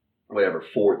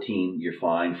 14, you're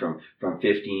fine. From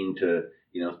 15 to,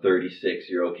 36,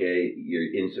 you're okay.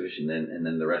 You're insufficient, and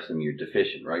then the rest of them, you're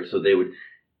deficient, right? So they would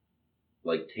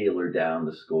like tailor down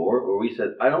the score, or we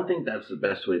said, I don't think that's the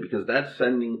best way, because that's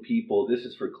sending people, this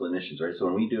is for clinicians, right? So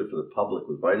when we do it for the public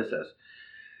with VitaSass,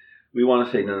 we want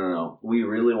to say, no. We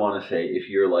really want to say, if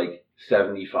you're like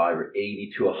 75 or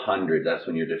 80 to 100, that's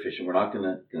when you're deficient. We're not going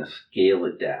to scale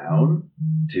it down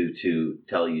to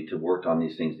tell you to work on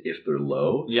these things if they're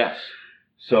low. Yes.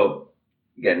 So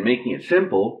again, making it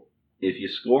simple, if you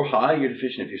score high, you're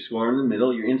deficient. If you score in the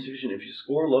middle, you're insufficient. If you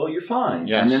score low, you're fine.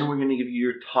 Yes. And then we're going to give you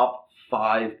your top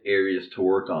 5 areas to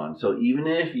work on. So even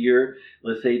if you're,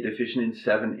 let's say, deficient in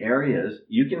 7 areas,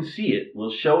 you can see it.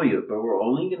 We'll show you it, but we're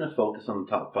only going to focus on the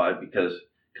top 5 because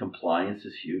compliance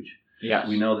is huge. Yes.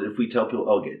 We know that if we tell people,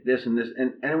 oh, get this and this,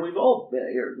 and we've all,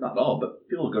 not all, but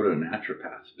people go to a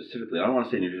naturopath specifically. I don't want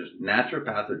to say nutrition.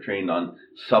 Naturopaths are trained on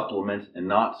supplements and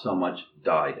not so much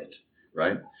diet,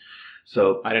 right?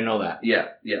 So I didn't know that. Yeah.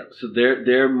 So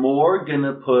they're more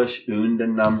gonna push Unda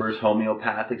numbers,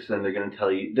 homeopathics, than they're gonna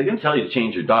tell you. They're gonna tell you to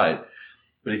change your diet.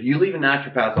 But if you leave a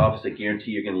naturopath's office, I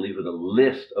guarantee you're gonna leave with a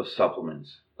list of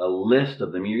supplements, a list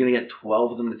of them. You're gonna get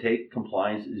 12 of them to take.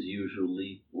 Compliance is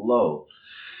usually low.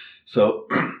 So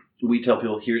we tell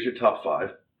people, here's your top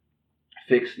 5.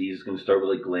 Fix these. It's going to start with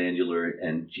like glandular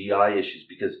and GI issues,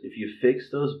 because if you fix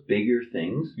those bigger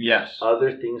things, yes,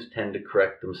 other things tend to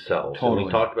correct themselves. Totally. And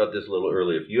we talked about this a little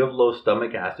earlier. If you have low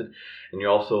stomach acid and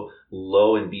you're also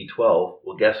low in B12,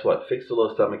 well, guess what? Fix the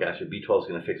low stomach acid. B12 is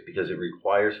going to fix, because it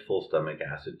requires full stomach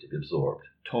acid to be absorbed.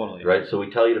 Totally. Right? So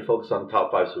we tell you to focus on the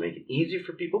top 5, so we make it easy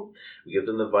for people. We give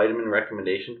them the vitamin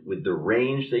recommendation with the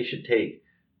range they should take.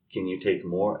 Can you take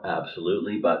more?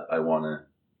 Absolutely, but I want to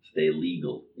stay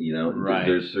legal. Right.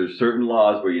 There's certain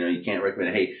laws where you can't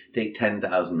recommend, hey, take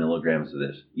 10,000 milligrams of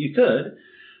this. You could,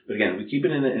 but again, we keep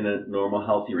it in a normal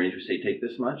healthy range. We say take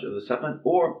this much of the supplement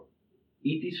or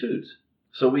eat these foods.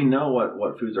 So we know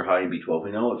what foods are high in B12.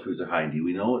 We know what foods are high in D.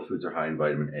 We know what foods are high in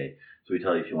vitamin A. So we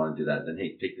tell you, if you want to do that, then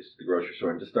hey, take this to the grocery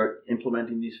store and just start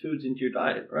implementing these foods into your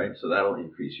diet, right? So that'll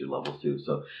increase your levels too.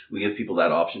 So we give people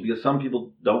that option, because some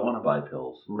people don't want to buy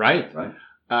pills. Right. Right.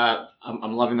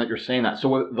 I'm loving that you're saying that. So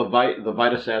with the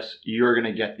VitaSess, you're going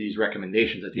to get these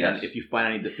recommendations at the end. If you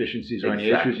find any deficiencies or any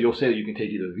issues, you'll say that you can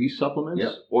take either these supplements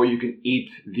or you can eat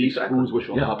these foods, which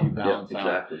will help you balance out.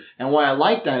 Exactly. And why I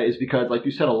like that is because, like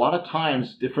you said, a lot of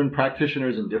times different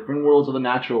practitioners in different worlds of the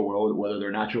natural world, whether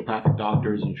they're naturopathic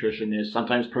doctors, nutritionists,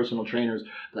 sometimes personal trainers,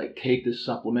 like, take this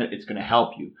supplement, it's going to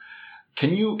help you.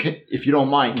 Can if you don't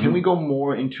mind, can we go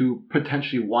more into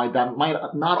potentially why that might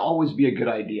not always be a good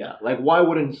idea? Like, why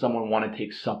wouldn't someone want to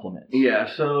take supplements? Yeah,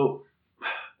 so...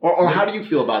 Or how do you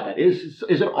feel about that? Is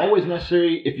it always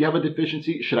necessary, if you have a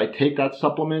deficiency, should I take that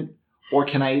supplement? Or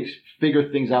can I figure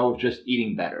things out with just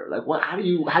eating better? Like, how do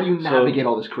you navigate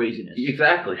all this craziness?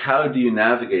 Exactly. How do you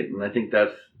navigate? And I think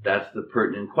that's the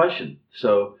pertinent question.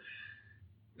 So...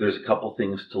 there's a couple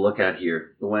things to look at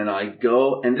here. When I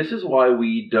go, and this is why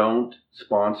we don't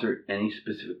sponsor any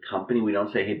specific company. We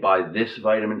don't say, hey, buy this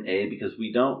vitamin A, because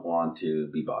we don't want to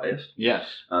be biased. Yes.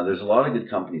 There's a lot of good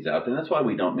companies out there, and that's why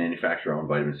we don't manufacture our own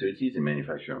vitamins. So it's easy to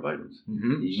manufacture your own vitamins.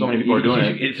 Mm-hmm. So many people are doing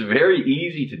it. It's very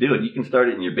easy to do it. You can start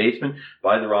it in your basement,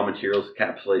 buy the raw materials,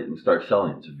 encapsulate it, and start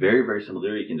selling it. It's very, very simple.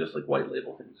 You can just like white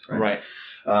label things, right?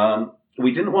 Right.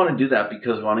 We didn't want to do that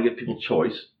because we want to give people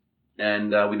choice.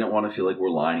 And we don't want to feel like we're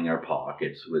lining our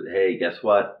pockets with, hey, guess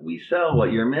what? We sell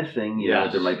what you're missing. You know,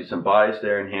 there might be some bias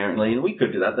there inherently, and we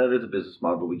could do that. That is a business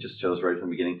model, but we just chose right from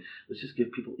the beginning. Let's just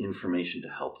give people information to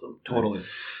help them. Totally. Right?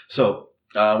 So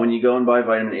when you go and buy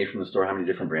vitamin A from the store, how many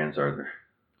different brands are there?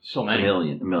 So many. A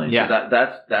million. Yeah.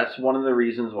 So that's one of the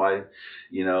reasons why,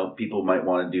 people might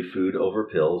want to do food over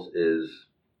pills is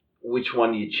which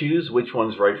one do you choose? Which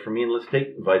one's right for me? And let's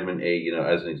take vitamin A,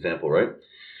 as an example, right?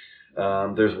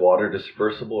 There's water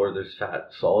dispersible or there's fat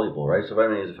soluble, right? So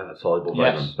vitamin A is a fat soluble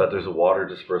vitamin, but there's a water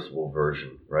dispersible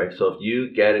version, right? So if you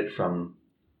get it from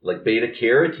like beta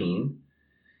carotene,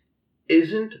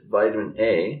 isn't vitamin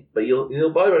A, but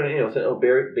you'll buy vitamin A, you'll say, oh,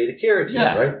 beta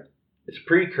carotene, right? It's a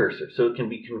precursor, so it can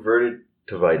be converted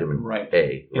to vitamin A, right?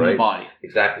 In the body.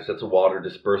 Exactly. So that's a water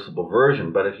dispersible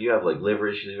version. But if you have like liver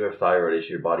issues, you have thyroid issues,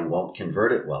 your body won't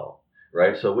convert it well,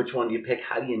 right? So which one do you pick?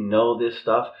 How do you know this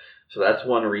stuff? So that's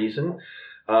one reason.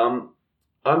 I'm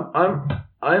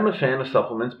a fan of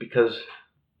supplements because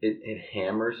it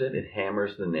hammers it. It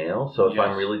hammers the nail. So if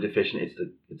I'm really deficient,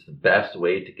 it's the best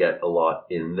way to get a lot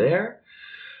in there.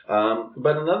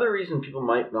 But another reason people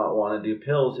might not want to do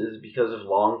pills is because of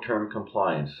long-term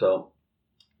compliance. So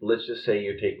let's just say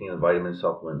you're taking a vitamin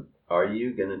supplement. Are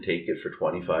you going to take it for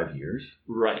 25 years?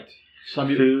 Right.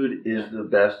 Food is the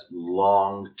best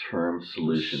long-term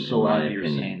solution, in my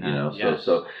opinion.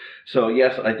 So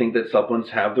yes, I think that supplements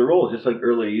have their role. Just like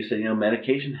earlier you said,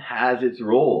 medication has its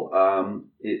role.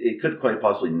 It could quite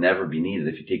possibly never be needed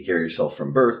if you take care of yourself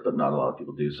from birth, but not a lot of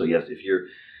people do. So yes, if you're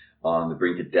on the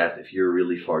brink of death, if you're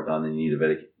really far gone, then you need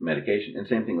a medication. And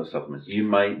same thing with supplements. You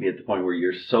might be at the point where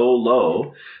you're so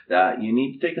low that you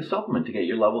need to take a supplement to get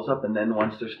your levels up. And then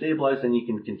once they're stabilized, then you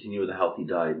can continue with a healthy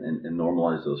diet and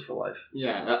normalize those for life.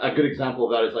 Yeah, a good example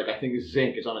of that is I think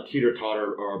zinc is on a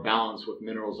teeter-totter or a balance with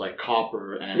minerals like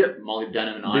copper and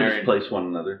molybdenum and iron. They displace one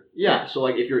another. Yeah, so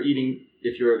if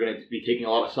you're going to be taking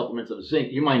a lot of supplements of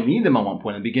zinc, you might need them at one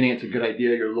point. In the beginning, it's a good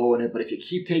idea. You're low in it. But if you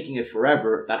keep taking it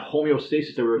forever, that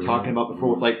homeostasis that we were talking about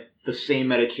before with the same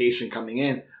medication coming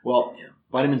in,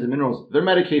 vitamins and minerals, they're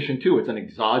medication too. It's an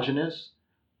exogenous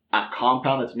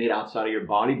compound that's made outside of your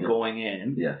body going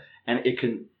in. Yeah. And it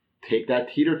can take that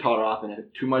teeter-totter off, and if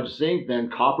too much zinc, then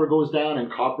copper goes down,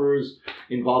 and copper is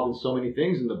involved in so many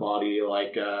things in the body,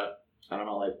 like,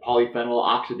 like polyphenol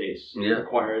oxidase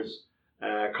requires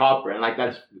copper, and like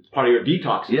that's part of your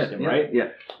detox system, right? Yeah.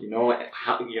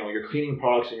 Your cleaning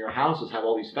products in your houses have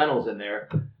all these phenols in there,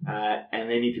 and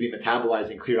they need to be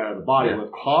metabolized and cleared out of the body. Yeah.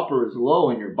 If copper is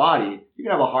low in your body,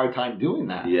 you're gonna have a hard time doing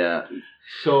that. Yeah.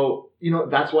 So,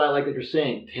 that's why I like that you're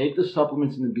saying, take the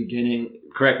supplements in the beginning.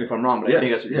 Correct me if I'm wrong, but I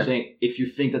think that's what you're saying. If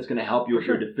you think that's going to help you with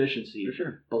your deficiency. For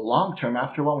sure. But long term,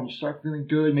 after a while, when you start feeling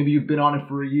good, maybe you've been on it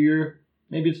for a year,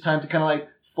 maybe it's time to kind of like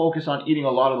focus on eating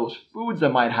a lot of those foods that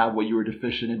might have what you were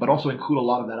deficient in, but also include a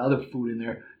lot of that other food in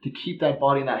there to keep that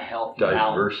body in that healthy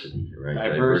diversity, balance.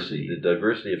 Right? Diversity. The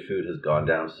diversity of food has gone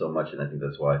down so much, and I think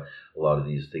that's why a lot of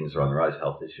these things are on the rise.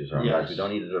 Health issues are on the rise. We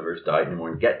don't need a diverse diet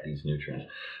anymore and get these nutrients.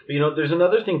 But there's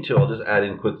another thing too. I'll just add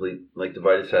in quickly, like the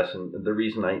VitaSess, and the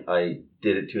reason I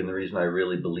did it too, and the reason I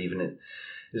really believe in it,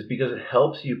 is because it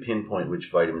helps you pinpoint which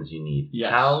vitamins you need.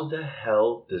 Yes. How the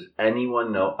hell does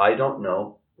anyone know? I don't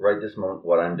know right this moment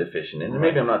what I'm deficient in. And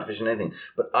maybe I'm not deficient in anything,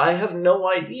 but I have no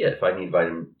idea if I need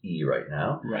vitamin E right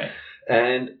now. Right.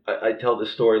 And I tell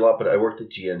this story a lot, but I worked at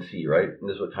GNC, right? And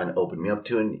this is what kind of opened me up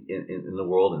to in the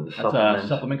world and the supplements. That's a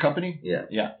supplement company? Yeah.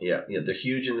 They're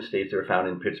huge in the States. They were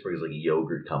founded in Pittsburgh as like a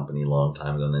yogurt company a long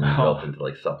time ago, and then developed into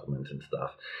like supplements and stuff.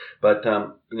 But,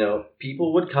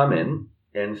 people would come in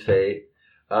and say,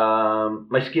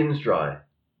 my skin's dry.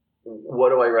 What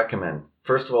do I recommend?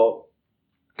 First of all,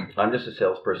 I'm just a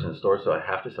salesperson in the store, so I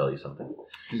have to sell you something.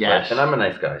 Yes. Right? And I'm a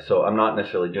nice guy, so I'm not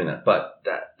necessarily doing that. But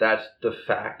that's the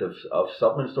fact of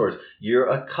supplement stores. You're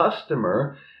a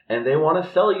customer, and they want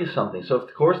to sell you something. So,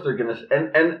 of course, they're going to...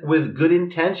 And with good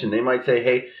intention, they might say,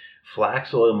 hey,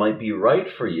 flax oil might be right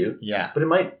for you. Yeah. But it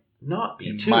might not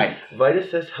be, too. Might.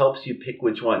 VitaSess helps you pick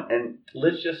which one. And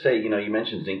let's just say, you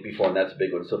mentioned zinc before, and that's a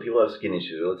big one. So people have skin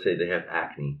issues. Let's say they have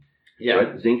acne. Yeah.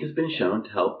 Right? Zinc has been shown to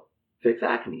help fix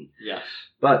acne. Yes.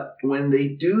 But when they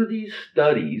do these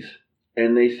studies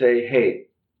and they say, hey,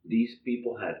 these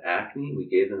people had acne, we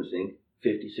gave them zinc,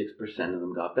 56% of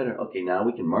them got better. Okay, now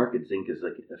we can market zinc as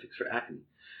like a fix for acne.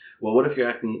 Well, what if your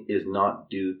acne is not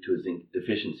due to a zinc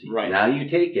deficiency? Right. Now you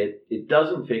take it, it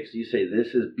doesn't fix, you say,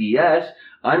 this is BS,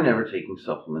 I'm never taking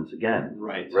supplements again.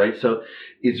 Right. Right? So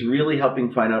it's really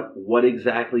helping find out what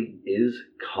exactly is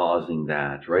causing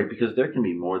that, right? Because there can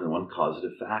be more than one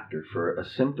causative factor for a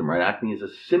symptom, right? Acne is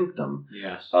a symptom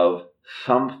of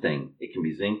something. It can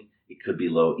be zinc, it could be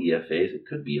low EFAs, it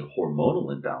could be a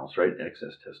hormonal imbalance, right?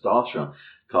 Excess testosterone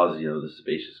causes, the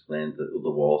sebaceous gland, the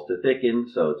walls to thicken,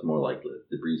 so it's more likely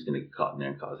debris is going to get caught in there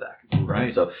and cause acne.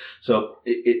 Right. So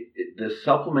the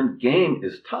supplement game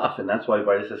is tough, and that's why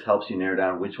VitaSess helps you narrow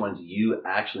down which ones you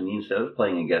actually need instead of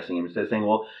playing and guessing, instead of saying,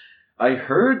 well, I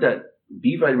heard that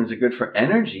B vitamins are good for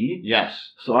energy. Yes.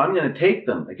 So I'm going to take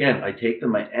them. Again, I take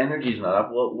them, my energy's not up.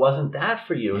 Well, it wasn't that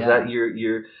for you. It was that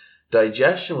your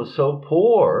digestion was so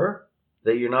poor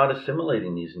that you're not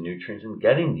assimilating these nutrients and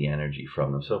getting the energy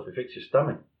from them. So if we fix your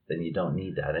stomach, then you don't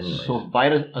need that anyway. So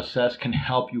VitaSess can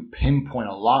help you pinpoint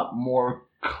a lot more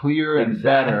clear and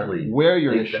better where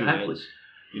your issue is.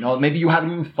 Maybe you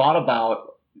haven't even thought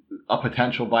about a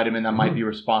potential vitamin that might be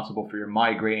responsible for your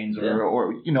migraines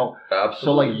or Absolutely.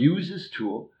 So like use this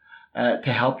tool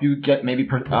to help you get maybe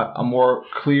a more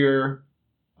clear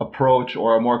approach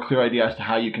or a more clear idea as to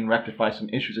how you can rectify some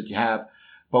issues that you have.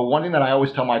 But one thing that I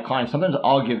always tell my clients, sometimes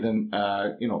I'll give them,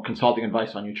 consulting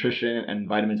advice on nutrition and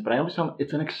vitamins, but I always tell them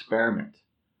it's an experiment.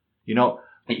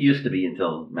 It used to be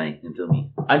until me.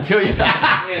 Until you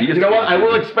know what? I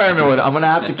will experiment with it. I'm going to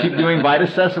have to keep doing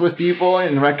VitaSess with people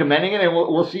and recommending it, and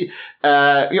we'll see.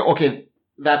 Okay,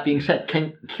 that being said,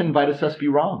 can VitaSess be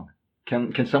wrong?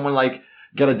 Can someone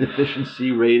get a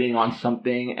deficiency rating on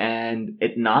something and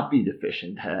it not be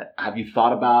deficient? Have you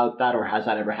thought about that, or has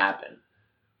that ever happened?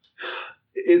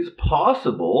 It's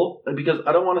possible, because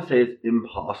I don't want to say it's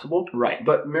impossible. Right.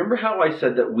 But remember how I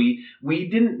said that we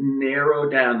didn't narrow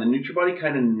down. The NutriBody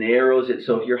kind of narrows it.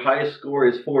 So if your highest score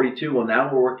is 42, well, now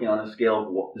we're working on a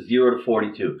scale of 0 to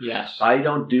 42. Yes. I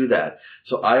don't do that.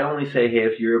 So I only say, hey,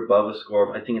 if you're above a score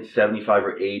of, I think it's 75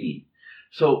 or 80.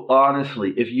 So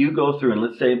honestly, if you go through and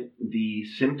let's say the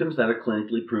symptoms that are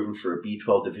clinically proven for a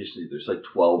B12 deficiency, there's like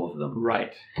 12 of them.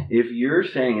 Right. If you're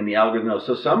saying in the algorithm,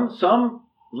 so some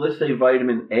let's say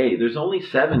vitamin A, there's only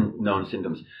 7 known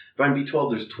symptoms. Vitamin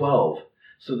B12, there's 12.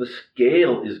 So the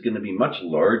scale is going to be much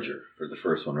larger for the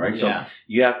first one, right? Yeah. So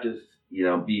you have to,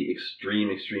 be extreme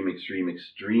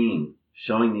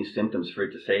showing these symptoms for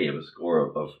it to say you have a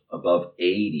score of above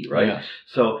 80, right? Yes.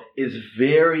 So it's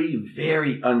very,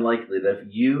 very unlikely that if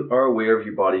you are aware of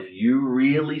your body, if you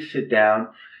really sit down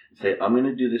and say, I'm going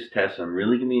to do this test, I'm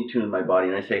really going to be in tune with my body,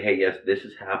 and I say, hey, yes, this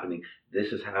is happening,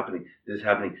 this is happening, this is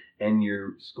happening, and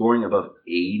you're scoring above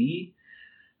 80,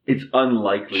 it's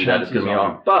unlikely that it's going to be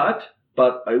wrong.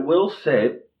 But I will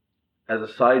say, as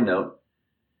a side note,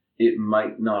 it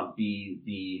might not be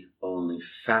the only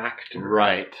factor.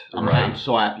 Right. I'm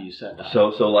so happy you said that. So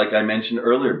like I mentioned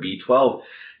earlier, B12,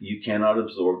 you cannot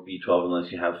absorb B12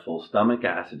 unless you have full stomach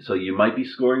acid. So you might be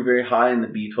scoring very high in the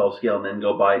B12 scale and then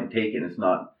go by it and take it and it's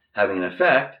not having an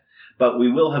effect. But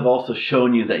we will have also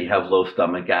shown you that you have low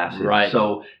stomach acid. Right.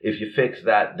 So if you fix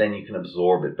that, then you can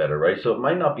absorb it better, right? So it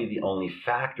might not be the only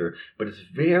factor, but it's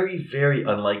very, very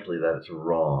unlikely that it's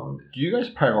wrong. Do you guys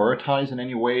prioritize in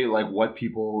any way, like what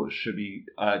people should be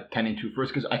tending to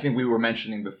first? Because I think we were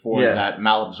mentioning before that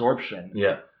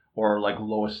malabsorption or like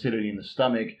low acidity in the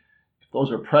stomach, if those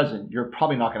are present, you're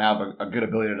probably not going to have a good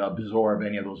ability to absorb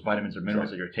any of those vitamins or minerals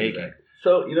that you're taking. Exactly.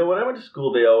 So, when I went to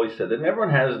school, they always said that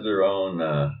everyone has their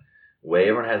own way.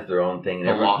 Everyone has their own thing.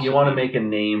 And you want to make a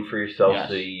name for yourself,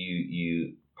 so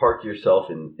you park yourself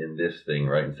in this thing,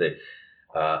 right? And say,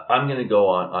 I'm going to go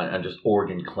on just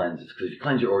organ cleanses, because if you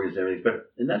cleanse your organs, everything's better.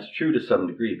 And that's true to some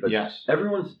degree, but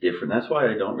everyone's different. That's why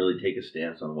I don't really take a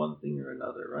stance on one thing or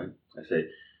another, right? I say,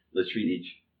 let's treat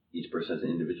each person as an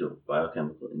individual.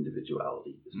 Biochemical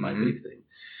individuality is my big thing.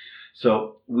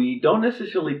 So we don't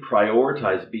necessarily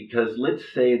prioritize, because let's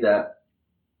say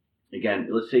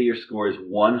your score is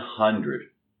 100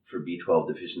 for B12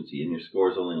 deficiency and your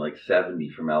score is only like 70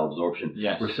 for malabsorption.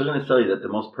 Yes. We're still going to tell you that the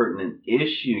most pertinent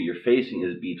issue you're facing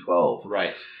is B12.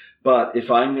 Right. But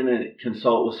if I'm going to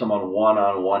consult with someone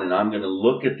one-on-one and I'm going to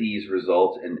look at these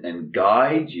results and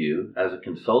guide you as a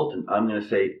consultant, I'm going to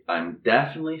say, I'm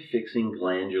definitely fixing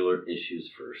glandular issues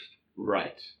first.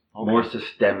 Right. Okay. More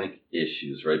systemic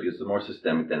issues, right? Because the more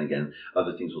systemic, then again,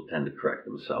 other things will tend to correct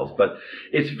themselves. But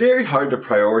it's very hard to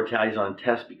prioritize on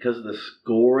tests because of the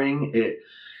scoring.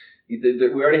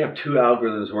 We already have two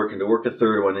algorithms working. To work a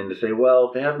third one in to say, well,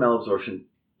 if they have malabsorption,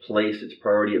 place its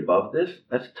priority above this.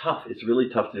 That's tough. It's really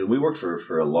tough to do. We worked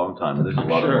for a long time, and there's a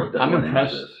lot of work that went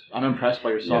into this. I'm impressed by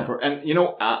your software. And,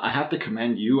 I have to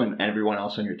commend you and everyone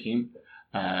else on your team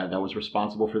that was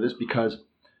responsible for this, because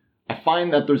I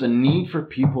find that there's a need for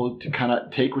people to kind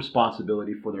of take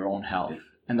responsibility for their own health.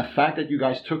 And the fact that you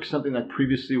guys took something that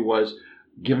previously was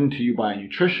given to you by a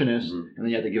nutritionist, and then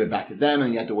you had to give it back to them,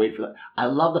 and you had to wait for that. I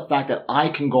love the fact that I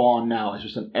can go on now as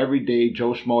just an everyday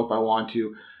Joe Schmo if I want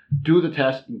to, do the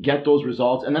test, get those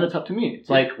results, and then it's up to me. It's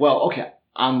like, well, okay,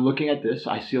 I'm looking at this.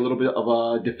 I see a little bit of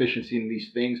a deficiency in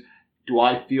these things. Do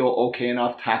I feel okay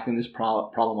enough tackling this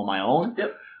problem on my own?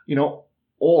 Yep.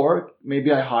 Or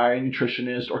maybe I hire a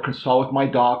nutritionist or consult with my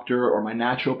doctor or my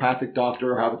naturopathic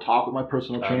doctor or have a talk with my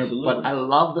personal trainer. Absolutely. But I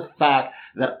love the fact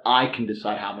that I can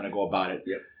decide how I'm going to go about it.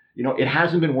 Yep. It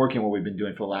hasn't been working what we've been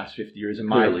doing for the last 50 years, in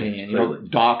my opinion.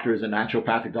 Doctors and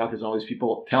naturopathic doctors, all these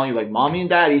people telling you, like, mommy and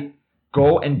daddy,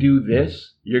 go and do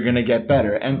this, you're going to get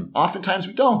better. And oftentimes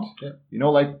we don't. Yeah.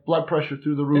 Like blood pressure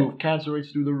through the roof, cancer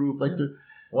rates through the roof. Like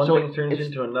One thing turns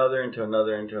into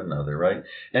another, right?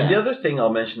 And the other thing I'll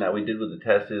mention that we did with the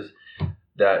test is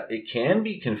that it can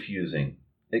be confusing.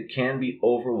 It can be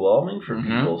overwhelming for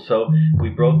people. So we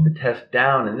broke the test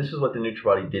down, and this is what the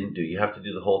NutriBody didn't do. You have to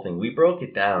do the whole thing. We broke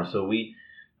it down. So we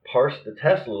parsed the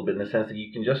test a little bit in the sense that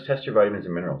you can just test your vitamins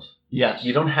and minerals. Yes.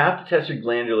 You don't have to test your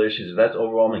glandular issues. That's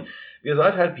overwhelming. Because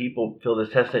I've had people fill this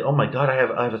test say, oh my God, I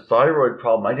have a thyroid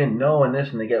problem. I didn't know, and this,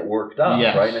 and they get worked up,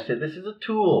 right? And I said, this is a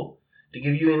tool to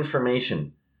give you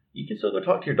information. You can still go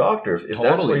talk to your doctor if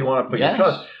that's where you want to put your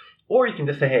trust. Or you can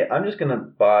just say, hey, I'm just going to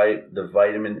buy the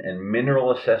vitamin and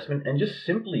mineral assessment and just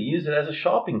simply use it as a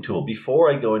shopping tool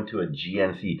before I go into a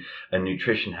GNC, a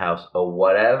nutrition house, a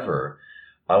whatever.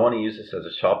 I want to use this as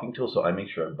a shopping tool, so I make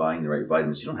sure I'm buying the right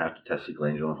vitamins. You don't have to test the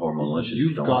glandular and hormonal issues.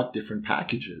 You've got different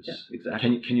packages. Yeah,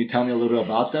 exactly. Can you tell me a little bit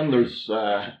about them? There's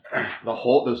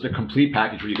there's the complete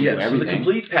package where you can do everything. So the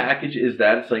complete package is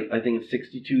that it's like, I think it's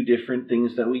 62 different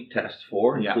things that we test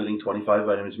for, including 25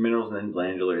 vitamins, minerals, and then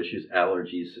glandular issues,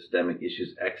 allergies, systemic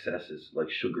issues, excesses like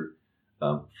sugar,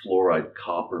 fluoride,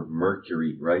 copper,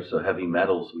 mercury, right? So heavy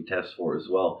metals we test for as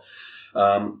well.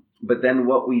 But then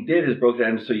what we did is broke it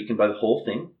down so you can buy the whole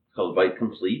thing, called Vite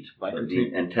Complete,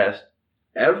 and test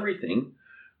everything.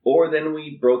 Or then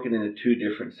we broke it into two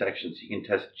different sections. You can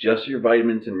test just your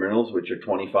vitamins and minerals, which are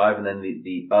 25, and then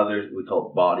the others we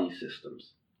call body systems.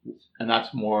 And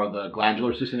that's more the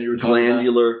glandular system that you were talking about?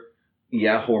 Glandular,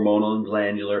 hormonal and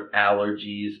glandular,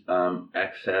 allergies,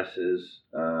 excesses,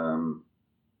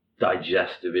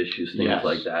 digestive issues, things Yes.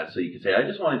 like that. So you can say, I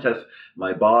just want to test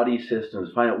my body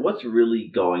systems, find out what's really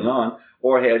going on.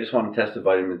 Or, hey, I just want to test the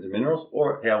vitamins and minerals.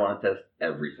 Or, hey, I want to test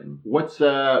everything. What's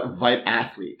a Vite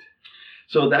Athlete?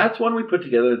 So that's one we put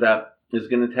together that is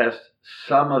going to test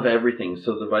some of everything.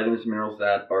 So the vitamins and minerals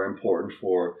that are important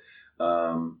for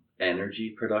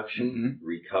energy production,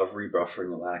 recovery,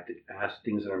 buffering, lactic acid,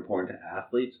 things that are important to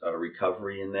athletes,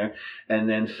 recovery in there, and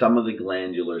then some of the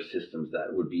glandular systems that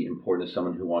would be important to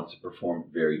someone who wants to perform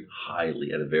very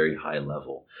highly at a very high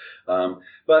level.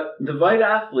 But the Vite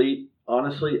Athlete,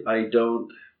 honestly, I don't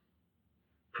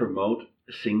promote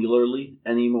singularly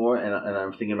anymore, and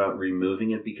I'm thinking about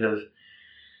removing it because,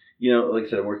 like I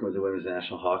said, I'm working with the Women's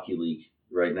National Hockey League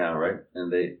right now, right?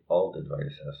 And they all did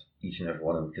VitaSess, each and every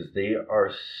one of them, because they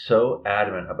are so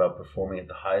adamant about performing at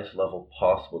the highest level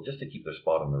possible just to keep their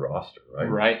spot on the roster, right?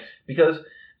 Right. Because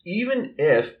even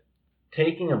if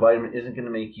taking a vitamin isn't going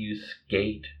to make you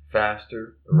skate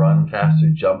faster, run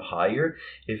faster, jump higher,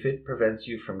 if it prevents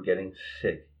you from getting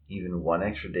sick even one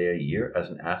extra day a year as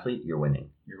an athlete, you're winning.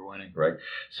 You're winning. Right?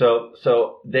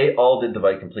 So they all did the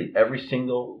Vite Complete. Every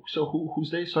single... So who's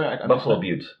they? Sorry, I Buffalo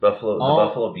missed Buttes. The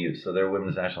Buffalo Buttes. So they're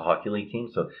Women's National Hockey League team.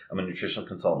 So I'm a nutritional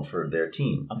consultant for their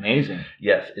team. Amazing.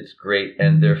 Yes, it's great.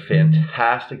 And they're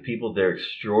fantastic people. They're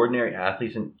extraordinary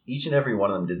athletes. And each and every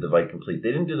one of them did the Vite Complete.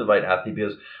 They didn't do the Vite Athlete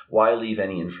because why leave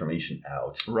any information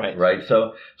out? Right. Right?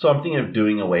 So I'm thinking of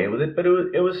doing away with it. But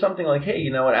it was something like, hey,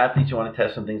 you know what? Athletes, you want to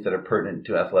test some things that are pertinent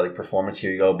to athletic performance.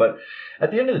 Here you go. But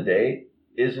at the end of the day,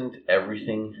 isn't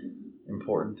everything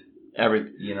important?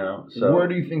 So where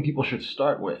do you think people should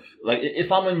start with? Like,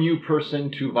 if I'm a new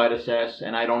person to VitaSess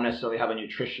and I don't necessarily have a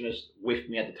nutritionist with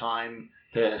me at the time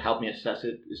to help me assess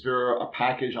it, is there a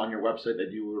package on your website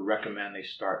that you would recommend they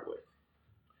start with?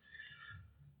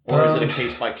 Or is it a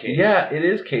case by case? Yeah, it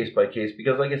is case by case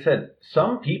because, like I said,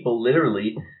 some people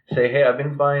literally say, hey, I've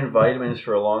been buying vitamins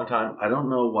for a long time. I don't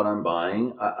know what I'm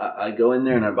buying. I go in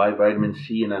there and I buy vitamin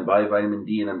C and I buy vitamin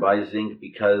D and I buy zinc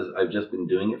because I've just been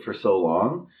doing it for so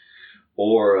long.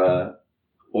 Or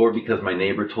because my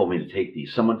neighbor told me to take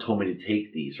these. Someone told me to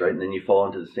take these, right? And then you fall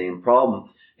into the same problem.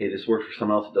 Hey, this works for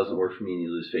someone else. It doesn't work for me, and you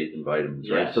lose faith in vitamins,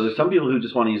 right? Yes. So there's some people who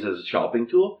just want to use it as a shopping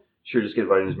tool. Sure, just get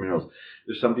vitamins and minerals.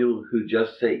 There's some people who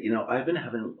just say, I've been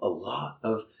having a lot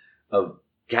of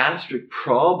gastric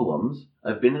problems.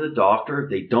 I've been to the doctor.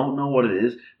 They don't know what it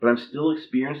is, but I'm still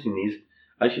experiencing these.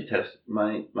 I should test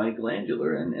my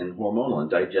glandular and hormonal and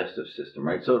digestive system,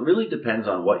 right? So it really depends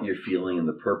on what you're feeling and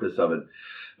the purpose of it.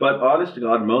 But honest to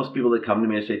God, most people that come to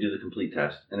me, I say do the complete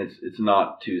test. And it's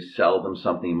not to sell them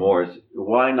something more. It's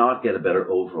why not get a better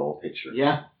overall picture?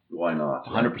 Yeah. Why not?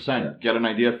 100%. Yeah. Get an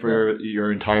idea for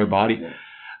your entire body.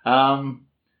 Yeah.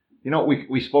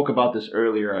 We spoke about this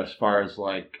earlier as far as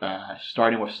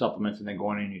starting with supplements and then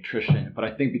going into nutrition. But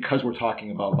I think because we're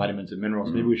talking about vitamins and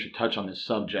minerals, maybe we should touch on this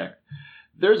subject.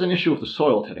 There's an issue with the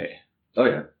soil today. Oh,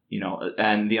 yeah.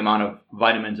 And the amount of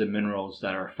vitamins and minerals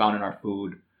that are found in our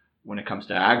food when it comes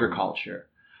to agriculture.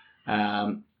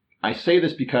 I say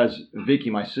this because Vicky,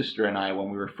 my sister, and I, when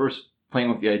we were first playing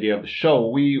with the idea of the show,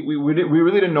 we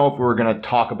really didn't know if we were going to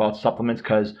talk about supplements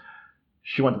because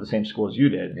she went to the same school as you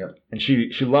did. Yep. And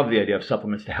she loved the idea of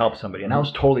supplements to help somebody. And I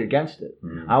was totally against it.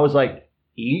 Mm-hmm. I was like,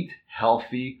 eat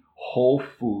healthy, whole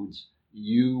foods.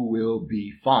 You will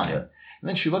be fine. Yeah. And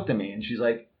then she looked at me and she's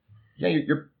like, yeah,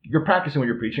 you're practicing what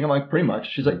you're preaching. I'm like, pretty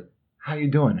much. She's like, how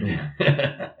you doing?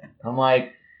 I'm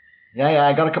like, yeah,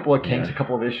 I got a couple of kinks, a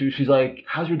couple of issues. She's like,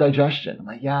 how's your digestion? I'm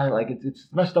like, yeah, it's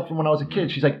messed up from when I was a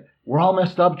kid. She's like, we're all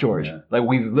messed up, George. Yeah. Like,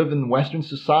 we've lived in Western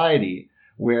society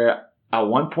where at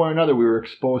one point or another we were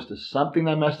exposed to something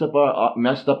that messed up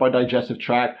our digestive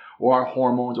tract or our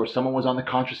hormones, or someone was on the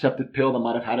contraceptive pill that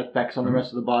might have had effects on the rest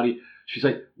of the body. She's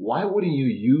like, why wouldn't you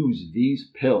use these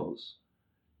pills,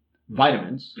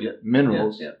 vitamins,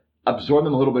 minerals, absorb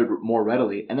them a little bit more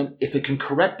readily, and then if it can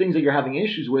correct things that you're having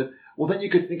issues with, well, then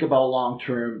you could think about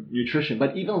long-term nutrition.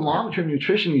 But even long-term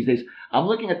nutrition these days, I'm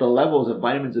looking at the levels of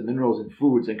vitamins and minerals in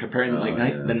foods and comparing the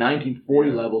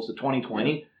 1940 levels to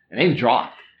 2020, and they've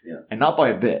dropped. Yeah. And not by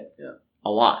a bit. Yeah. A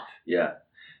lot. Yeah.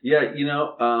 Yeah,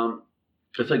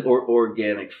 it's like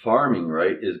organic farming,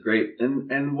 right, is great.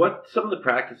 And what some of the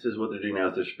practices, what they're doing now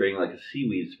is they're spraying like a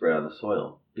seaweed spray on the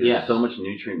soil. Because there's so much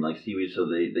nutrient like seaweed, so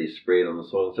they spray it on the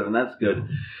soil and stuff, and that's good.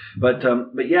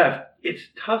 But yeah, it's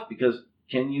tough because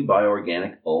can you buy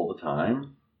organic all the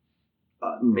time?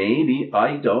 Maybe.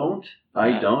 I don't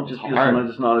just because sometimes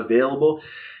it's not available.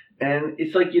 And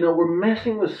it's like, we're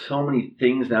messing with so many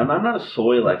things now. And I'm not a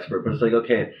soil expert, but it's like,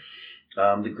 okay,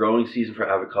 the growing season for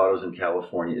avocados in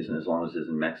California isn't as long as it is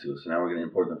in Mexico. So now we're going to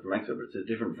import them from Mexico, but it's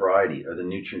a different variety. Are the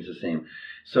nutrients the same?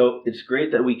 So it's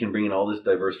great that we can bring in all this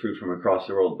diverse fruit from across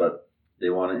the world, but they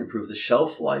want to improve the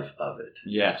shelf life of it.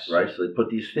 Yes. Right? So they put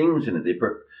these things in it. They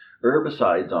put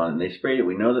herbicides on it, and they spray it.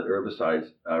 We know that herbicides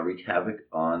wreak havoc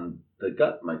on the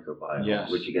gut microbiome,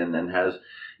 Yes. which again then has,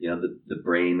 the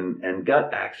brain and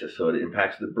gut axis. So it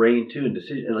impacts the brain too, and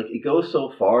decision. Like, it goes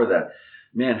so far that,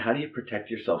 man, how do you protect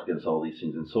yourself against all these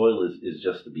things? And soil is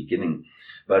just the beginning.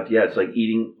 But yeah, it's like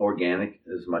eating organic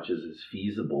as much as is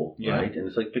feasible, right? And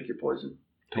it's like pick your poison.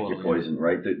 Pick your poison,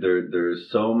 right? There's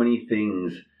so many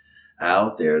things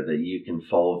out there that you can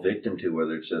fall victim to,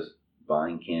 whether it's just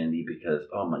buying candy because,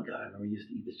 oh my God, I remember I used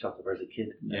to eat this chocolate bar as a kid.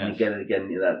 Yes. And you get it again,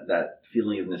 that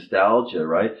feeling of nostalgia,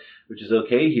 right? Which is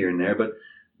okay here and there, but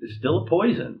it's still a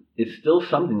poison. It's still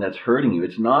something that's hurting you.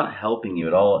 It's not helping you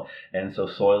at all. And so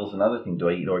soil's another thing. Do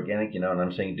I eat organic? And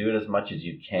I'm saying do it as much as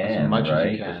you can, as much right?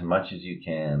 as you can. As much as you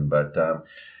can. But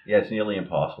yeah, it's nearly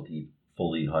impossible to eat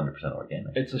fully 100%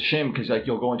 organic. It's a shame because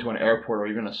you'll go into an airport or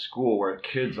even a school where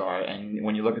kids are, and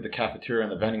when you look at the cafeteria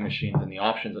and the vending machines and the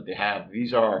options that they have,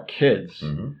 these are our kids.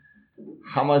 Mm-hmm.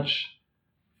 How much,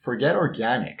 forget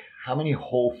organic, how many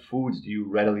whole foods do you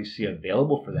readily see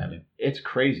available for them? It's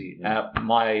crazy.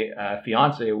 My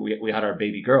fiance, we had our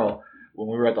baby girl. When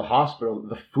we were at the hospital,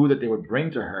 the food that they would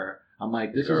bring to her, I'm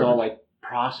like, this is all like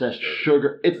processed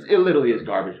sugar. It literally is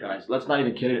garbage, guys. Let's not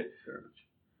even kid it.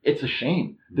 It's a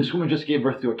shame. This woman just gave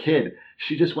birth to a kid.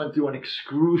 She just went through an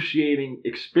excruciating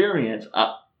experience.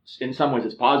 In some ways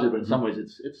it's positive, but in some ways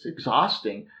it's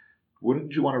exhausting.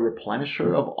 Wouldn't you want to replenish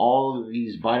her of all of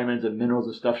these vitamins and minerals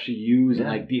and stuff she used?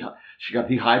 Yeah. And she got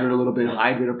dehydrated a little bit,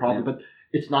 hydrated properly, but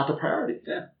it's not the priority.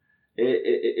 Yeah.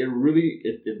 It really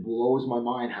blows my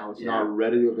mind how it's not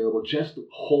readily available. Just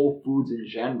whole foods in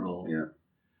general. Yeah.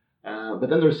 But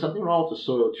then there's something wrong with the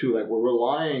soil too. Like, we're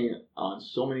relying on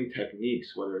so many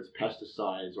techniques, whether it's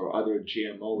pesticides or other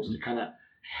GMOs, to kind of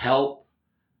help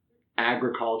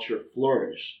agriculture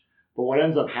flourish. But what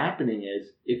ends up happening is,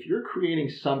 if you're creating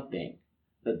something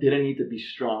that didn't need to be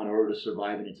strong in order to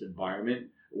survive in its environment,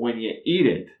 when you eat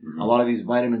it, a lot of these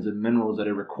vitamins and minerals that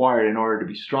are required in order to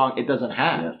be strong, it doesn't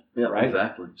have. Yeah, right?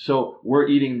 Exactly. So we're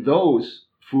eating those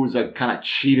foods that kind of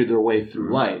cheated their way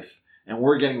through life, and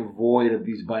we're getting void of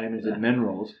these vitamins and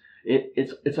minerals.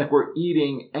 It's like we're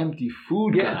eating empty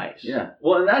food, guys. Yeah.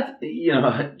 Well, and that's,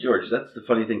 George, that's the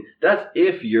funny thing. That's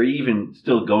if you're even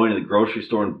still going to the grocery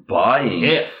store and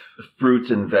buying fruits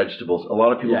and vegetables. A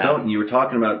lot of people don't. And you were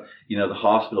talking about, the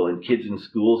hospital and kids in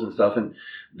schools and stuff. And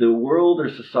the world or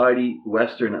society,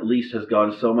 Western at least, has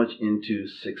gone so much into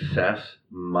success,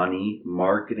 money,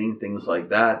 marketing, things like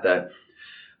that,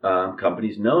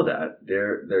 companies know that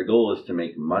their goal is to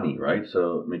make money, right?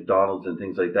 So McDonald's and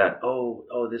things like that.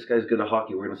 Oh, this guy's good at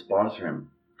hockey. We're going to sponsor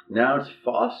him. Now it's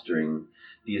fostering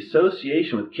the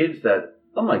association with kids that,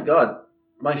 oh my God,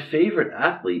 my favorite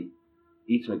athlete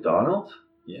eats McDonald's.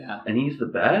 Yeah. And he's the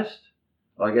best.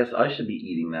 Well, I guess I should be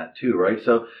eating that too, right?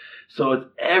 So it's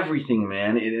everything,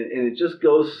 man. And it just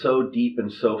goes so deep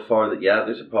and so far that,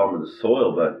 there's a problem with the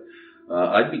soil, but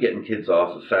I'd be getting kids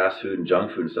off of fast food and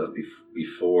junk food and stuff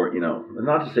before,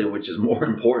 not to say which is more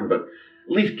important, but at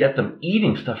least get them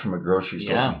eating stuff from a grocery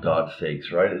store, for God's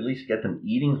sakes, right? At least get them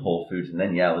eating whole foods, and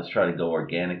then, let's try to go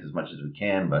organic as much as we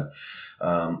can. But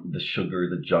the sugar,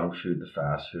 the junk food, the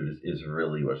fast food is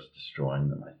really what's destroying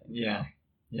them, I think.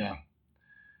 Yeah.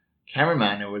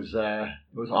 Cameraman, it was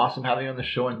awesome having you on the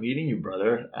show and meeting you,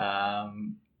 brother.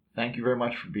 Thank you very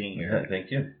much for being here. Yeah,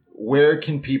 thank you. Where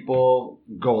can people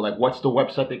go? Like, what's the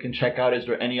website they can check out? Is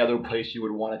there any other place you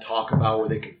would want to talk about where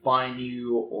they can find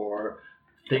you, or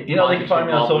think? They can find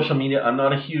me on social media. I'm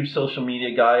not a huge social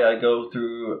media guy. I go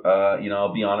through,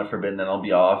 I'll be on it for a bit and then I'll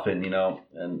be off. And,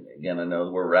 and again, I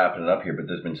know we're wrapping it up here, but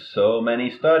there's been so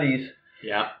many studies.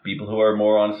 Yeah. People who are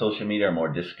more on social media are more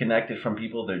disconnected from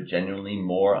people. They're genuinely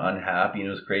more unhappy.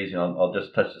 It's crazy. I'll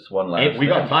just touch this one last. Hey, we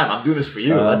got time. I'm doing this for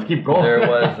you. Let's keep going.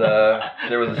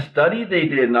 There was a study they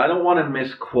did, and I don't want to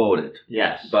misquote it.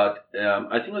 Yes. But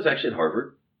I think it was actually at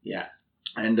Harvard. Yeah.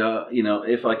 And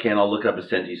if I can, I'll look up and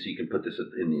send you so you can put this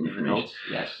in the information. Notes.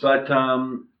 Yes. But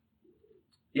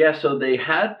so they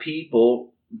had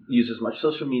people use as much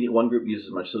social media. One group uses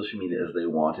as much social media as they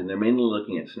want, and they're mainly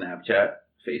looking at Snapchat,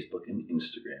 Facebook, and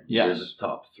Instagram. Yes. They're the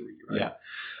top three, right?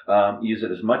 Yeah. Use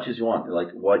it as much as you want,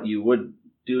 like what you would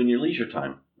do in your leisure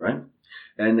time, right?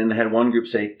 And then they had one group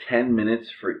say 10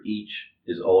 minutes for each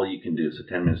is all you can do. So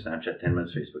 10 minutes Snapchat, 10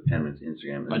 minutes Facebook, 10 minutes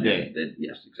Instagram. A day.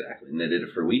 Yes, exactly. And they did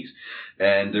it for weeks.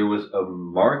 And there was a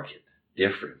marked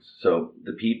difference. So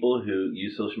the people who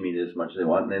use social media as much as they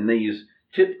want, and then they use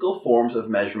typical forms of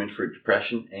measurement for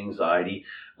depression, anxiety,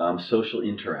 social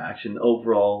interaction,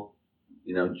 overall,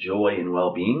 joy and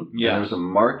well-being. Yes. And there was a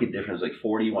marked difference, like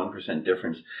 41%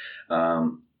 difference.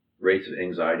 Rates of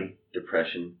anxiety,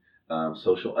 depression,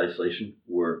 social isolation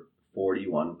were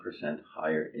 41%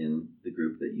 higher in the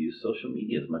group that used social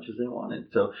media as much as they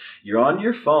wanted. So you're on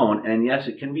your phone, and yes,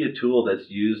 it can be a tool that's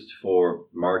used for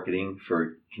marketing,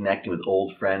 for connecting with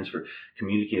old friends, for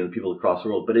communicating with people across the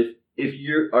world. But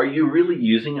are you really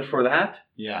using it for that?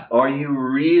 Yeah. Are you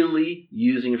really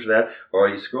using it for that, or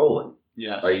are you scrolling?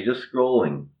 Yes. Are you just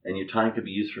scrolling and your time could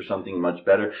be used for something much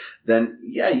better? Then,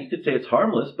 yeah, you could say it's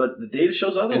harmless, but the data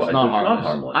shows otherwise. It's not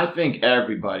harmless. I think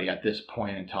everybody at this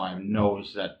point in time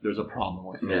knows that there's a problem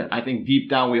with it. I think deep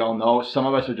down we all know. Some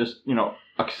of us are just,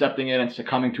 accepting it and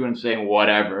succumbing to it and saying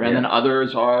whatever. And then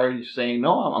others are saying,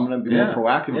 no, I'm going to be more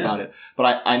proactive about it.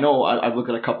 But I know I've looked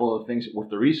at a couple of things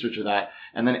with the research of that.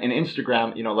 And then in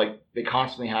Instagram, like they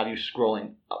constantly have you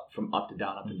scrolling from up to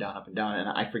down, up and down, up and down. And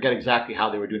I forget exactly how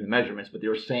they were doing the measurements, but they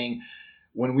were saying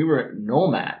when we were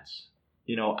nomads,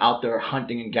 out there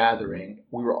hunting and gathering,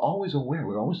 we were always aware.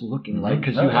 We were always looking,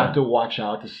 because you have to watch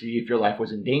out to see if your life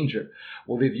was in danger.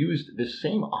 Well, they've used this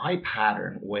same eye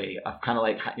pattern way of kind of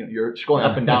like, you're scrolling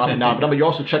up and down, but you're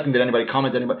also checking did anybody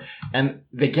comment, and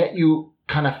they get you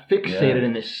kind of fixated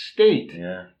in this state.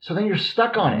 Yeah. So then you're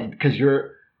stuck on it because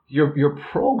you're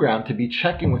programmed to be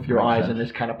checking with your eyes in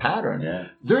this kind of pattern. Yeah.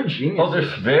 They're geniuses. Oh,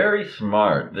 they're very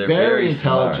smart. They're very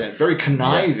intelligent, smart. Very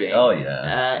conniving. Yeah. Oh,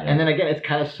 yeah. And then again, it's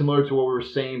kind of similar to what we were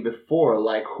saying before.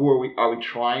 Like, who are we? Are we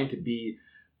trying to be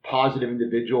positive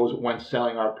individuals when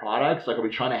selling our products? Like, are we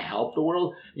trying to help the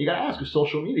world? You got to ask with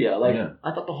social media. Like,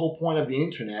 I thought the whole point of the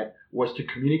internet was to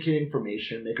communicate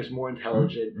information, make us more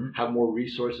intelligent, have more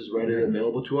resources readily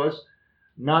available to us,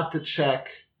 not to check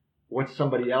what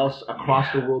somebody else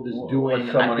across the world is doing.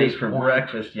 What someone ate for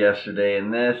breakfast yesterday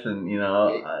and this, and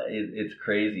it's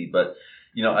crazy. But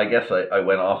I guess I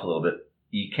went off a little bit.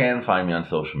 You can find me on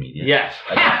social media. Yes.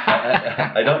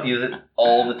 I don't use it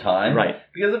all the time. Right.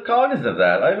 Because I'm cognizant of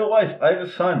that. I have a wife. I have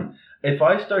a son. If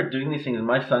I start doing these things and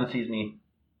my son sees me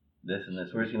this and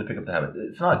this, where's he going to pick up the habit?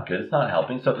 It's not good. It's not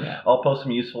helping. So I'll post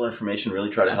some useful information,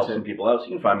 really try to help some people out. So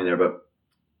you can find me there. But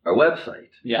our website,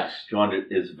 if you want it,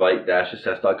 is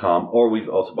vite-assess.com, or we've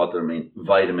also bought the domain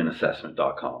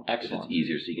vitaminassessment.com. Excellent. It's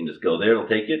easier, so you can just go there. It'll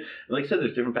take you. And like I said,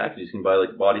 there's different packages. You can buy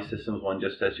like Body Systems, one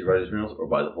just test your vitamins minerals, or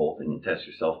buy the whole thing and test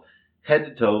yourself head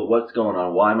to toe. What's going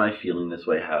on? Why am I feeling this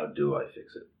way? How do I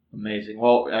fix it? Amazing.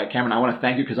 Well, Cameron, I want to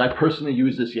thank you because I personally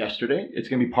used this yesterday. It's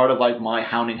going to be part of like my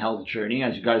Hounding Health journey.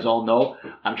 As you guys all know,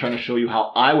 I'm trying to show you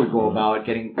how I would go about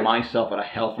getting myself at a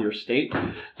healthier state.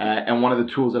 And one of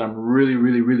the tools that I'm really,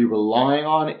 really, really relying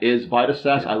on is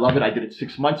VitaSass. I love it. I did it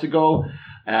 6 months ago.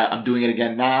 I'm doing it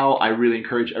again now. I really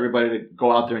encourage everybody to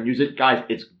go out there and use it. Guys,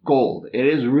 it's gold. It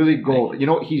is really gold.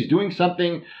 He's doing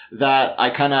something that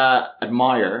I kind of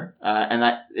admire, and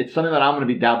that it's something that I'm going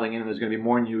to be dabbling in, and there's going to be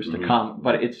more news to come.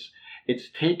 But it's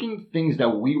taking things that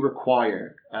we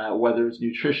require, whether it's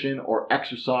nutrition or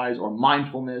exercise or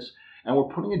mindfulness, and we're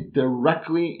putting it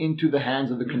directly into the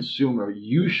hands of the consumer.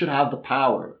 You should have the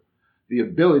power, the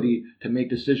ability to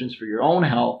make decisions for your own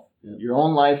health, your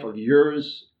own life, of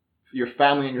yours, your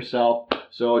family, and yourself.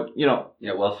 So, Yeah,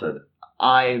 well said.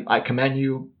 I commend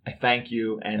you. I thank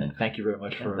you. And thank you very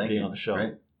much for being on the show.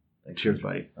 Right. Cheers,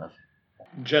 buddy.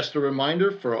 Just a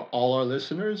reminder for all our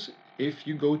listeners, if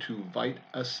you go to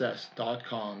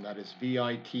viteassess.com, that is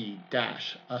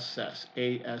VIT-assess,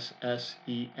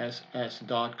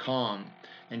 ASSESS.com,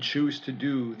 and choose to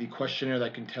do the questionnaire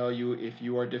that can tell you if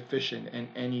you are deficient in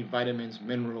any vitamins,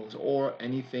 minerals, or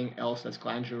anything else that's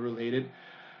glandular related,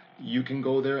 you can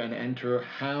go there and enter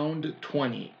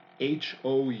HOUND20,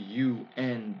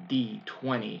 HOUND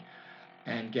 20,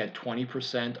 and get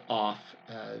 20% off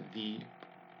the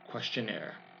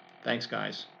questionnaire. Thanks,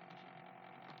 guys.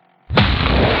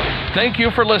 Thank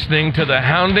you for listening to the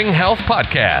Hounding Health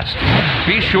Podcast.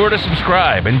 Be sure to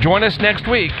subscribe and join us next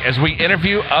week as we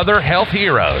interview other health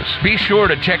heroes. Be sure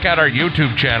to check out our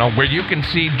YouTube channel where you can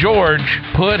see George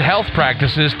put health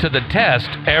practices to the test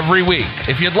every week.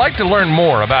 If you'd like to learn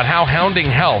more about how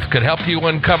Hounding Health could help you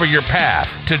uncover your path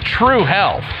to true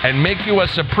health and make you a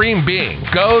supreme being,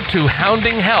 go to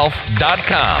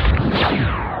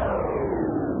houndinghealth.com.